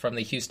release from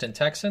the Houston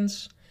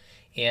Texans,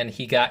 and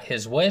he got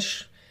his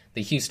wish.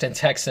 The Houston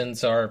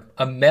Texans are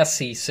a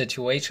messy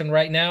situation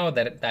right now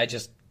that I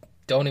just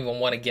don't even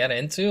want to get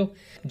into.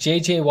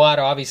 J.J. Watt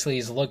obviously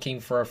is looking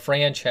for a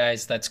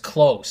franchise that's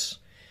close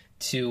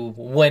to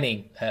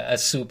winning a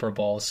Super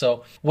Bowl.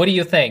 So what do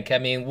you think? I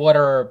mean, what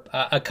are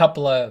a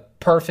couple of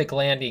perfect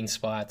landing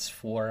spots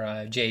for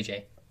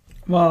JJ?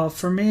 Well,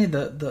 for me,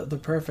 the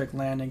perfect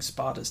landing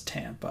spot is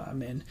Tampa. I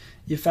mean,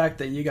 the fact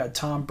that you got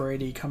Tom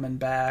Brady coming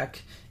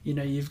back,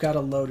 you've got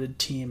a loaded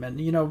team. And,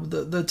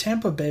 the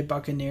Tampa Bay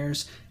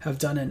Buccaneers have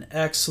done an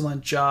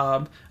excellent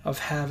job of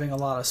having a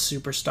lot of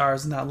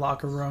superstars in that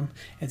locker room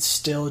and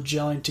still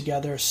gelling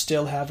together,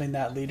 still having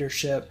that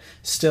leadership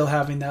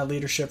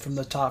from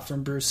the top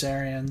from Bruce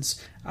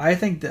Arians. I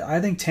think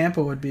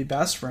Tampa would be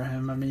best for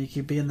him. I mean, you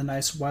could be in the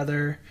nice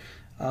weather.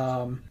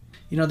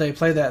 They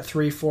play that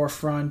 3-4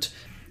 front.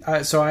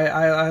 So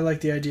I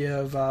like the idea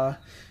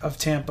of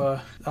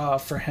Tampa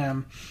for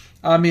him.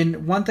 I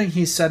mean, one thing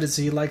he said is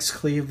he likes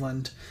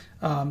Cleveland.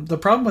 The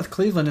problem with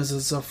Cleveland is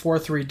it's a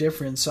 4-3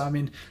 difference. So, I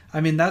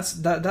mean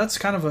that's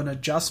kind of an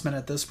adjustment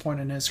at this point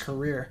in his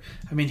career.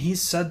 I mean, he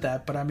said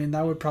that, but I mean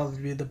that would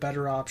probably be the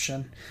better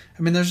option.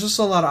 I mean, there's just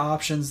a lot of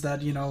options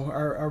that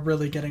are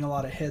really getting a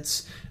lot of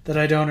hits that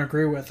I don't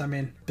agree with. I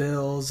mean,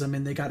 Bills. I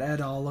mean, they got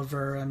Ed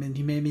Oliver. I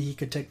mean, maybe he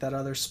could take that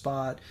other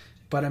spot.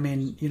 But, I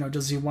mean,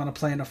 does he want to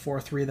play in a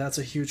 4-3? That's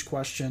a huge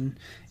question.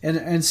 And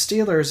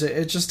Steelers,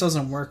 it just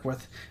doesn't work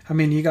with. I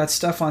mean, you got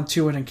Stephon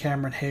Tuitt and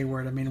Cameron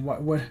Hayward. I mean,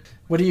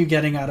 what are you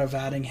getting out of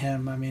adding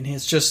him? I mean,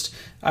 he's just.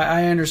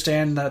 I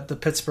understand that the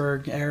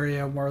Pittsburgh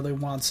area really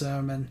wants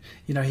him, and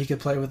he could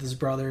play with his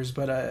brothers.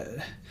 But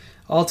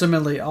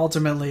ultimately,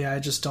 I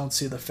just don't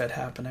see the fit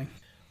happening.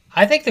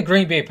 I think the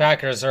Green Bay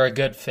Packers are a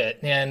good fit,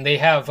 and they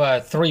have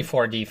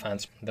 3-4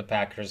 defense, the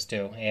Packers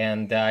do.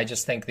 And I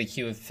just think that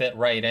he would fit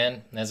right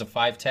in as a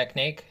 5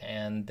 technique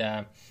and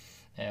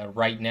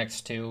right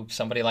next to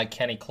somebody like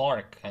Kenny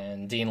Clark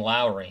and Dean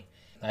Lowry.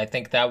 I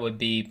think that would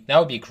be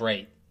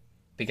great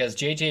because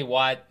J.J.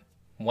 Watt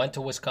went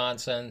to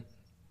Wisconsin.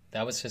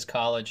 That was his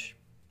college.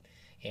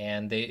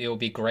 And it would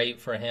be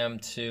great for him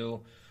to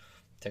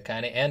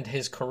kind of end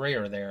his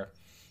career there.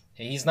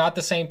 He's not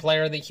the same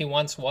player that he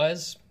once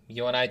was.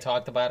 You and I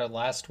talked about it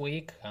last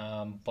week,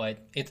 but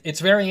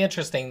it's very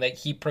interesting that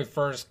he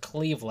prefers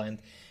Cleveland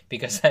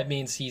because that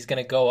means he's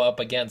going to go up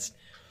against,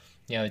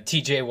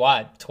 T.J.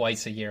 Watt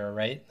twice a year,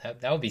 right?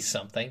 That would be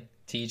something.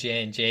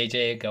 T.J. and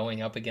J.J.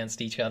 going up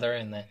against each other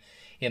in the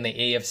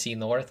AFC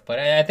North. But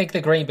I think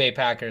the Green Bay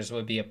Packers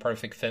would be a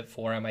perfect fit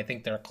for him. I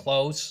think they're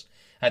close.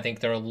 I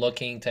think they're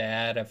looking to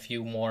add a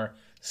few more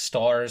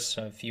stars,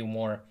 a few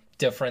more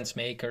difference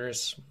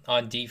makers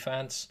on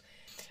defense.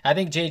 I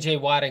think J.J.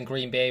 Watt and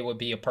Green Bay would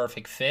be a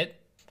perfect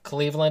fit.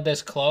 Cleveland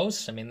is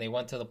close. I mean, they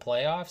went to the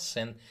playoffs.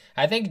 And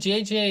I think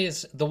J.J.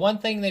 is the one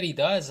thing that he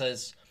does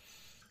is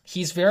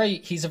he's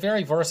a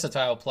very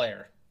versatile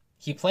player.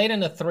 He played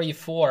in a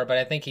 3-4, but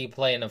I think he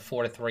played in a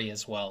 4-3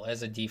 as well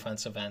as a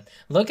defensive end.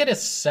 Look at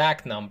his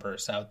sack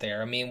numbers out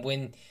there. I mean,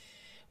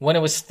 when it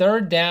was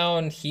third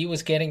down, he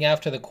was getting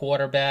after the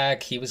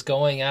quarterback. He was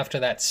going after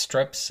that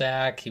strip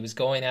sack. He was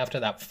going after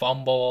that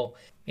fumble.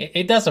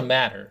 It doesn't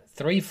matter.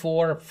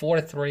 3-4,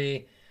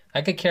 4-3.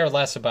 I could care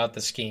less about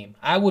the scheme.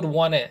 I would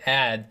want to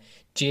add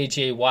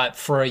J.J. Watt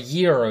for a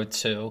year or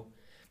two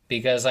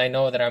because I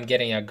know that I'm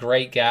getting a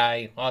great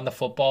guy on the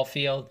football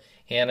field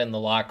and in the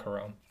locker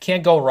room.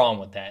 Can't go wrong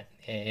with that,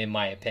 in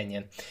my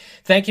opinion.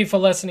 Thank you for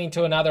listening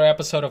to another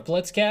episode of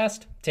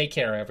BlitzCast. Take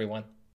care, everyone.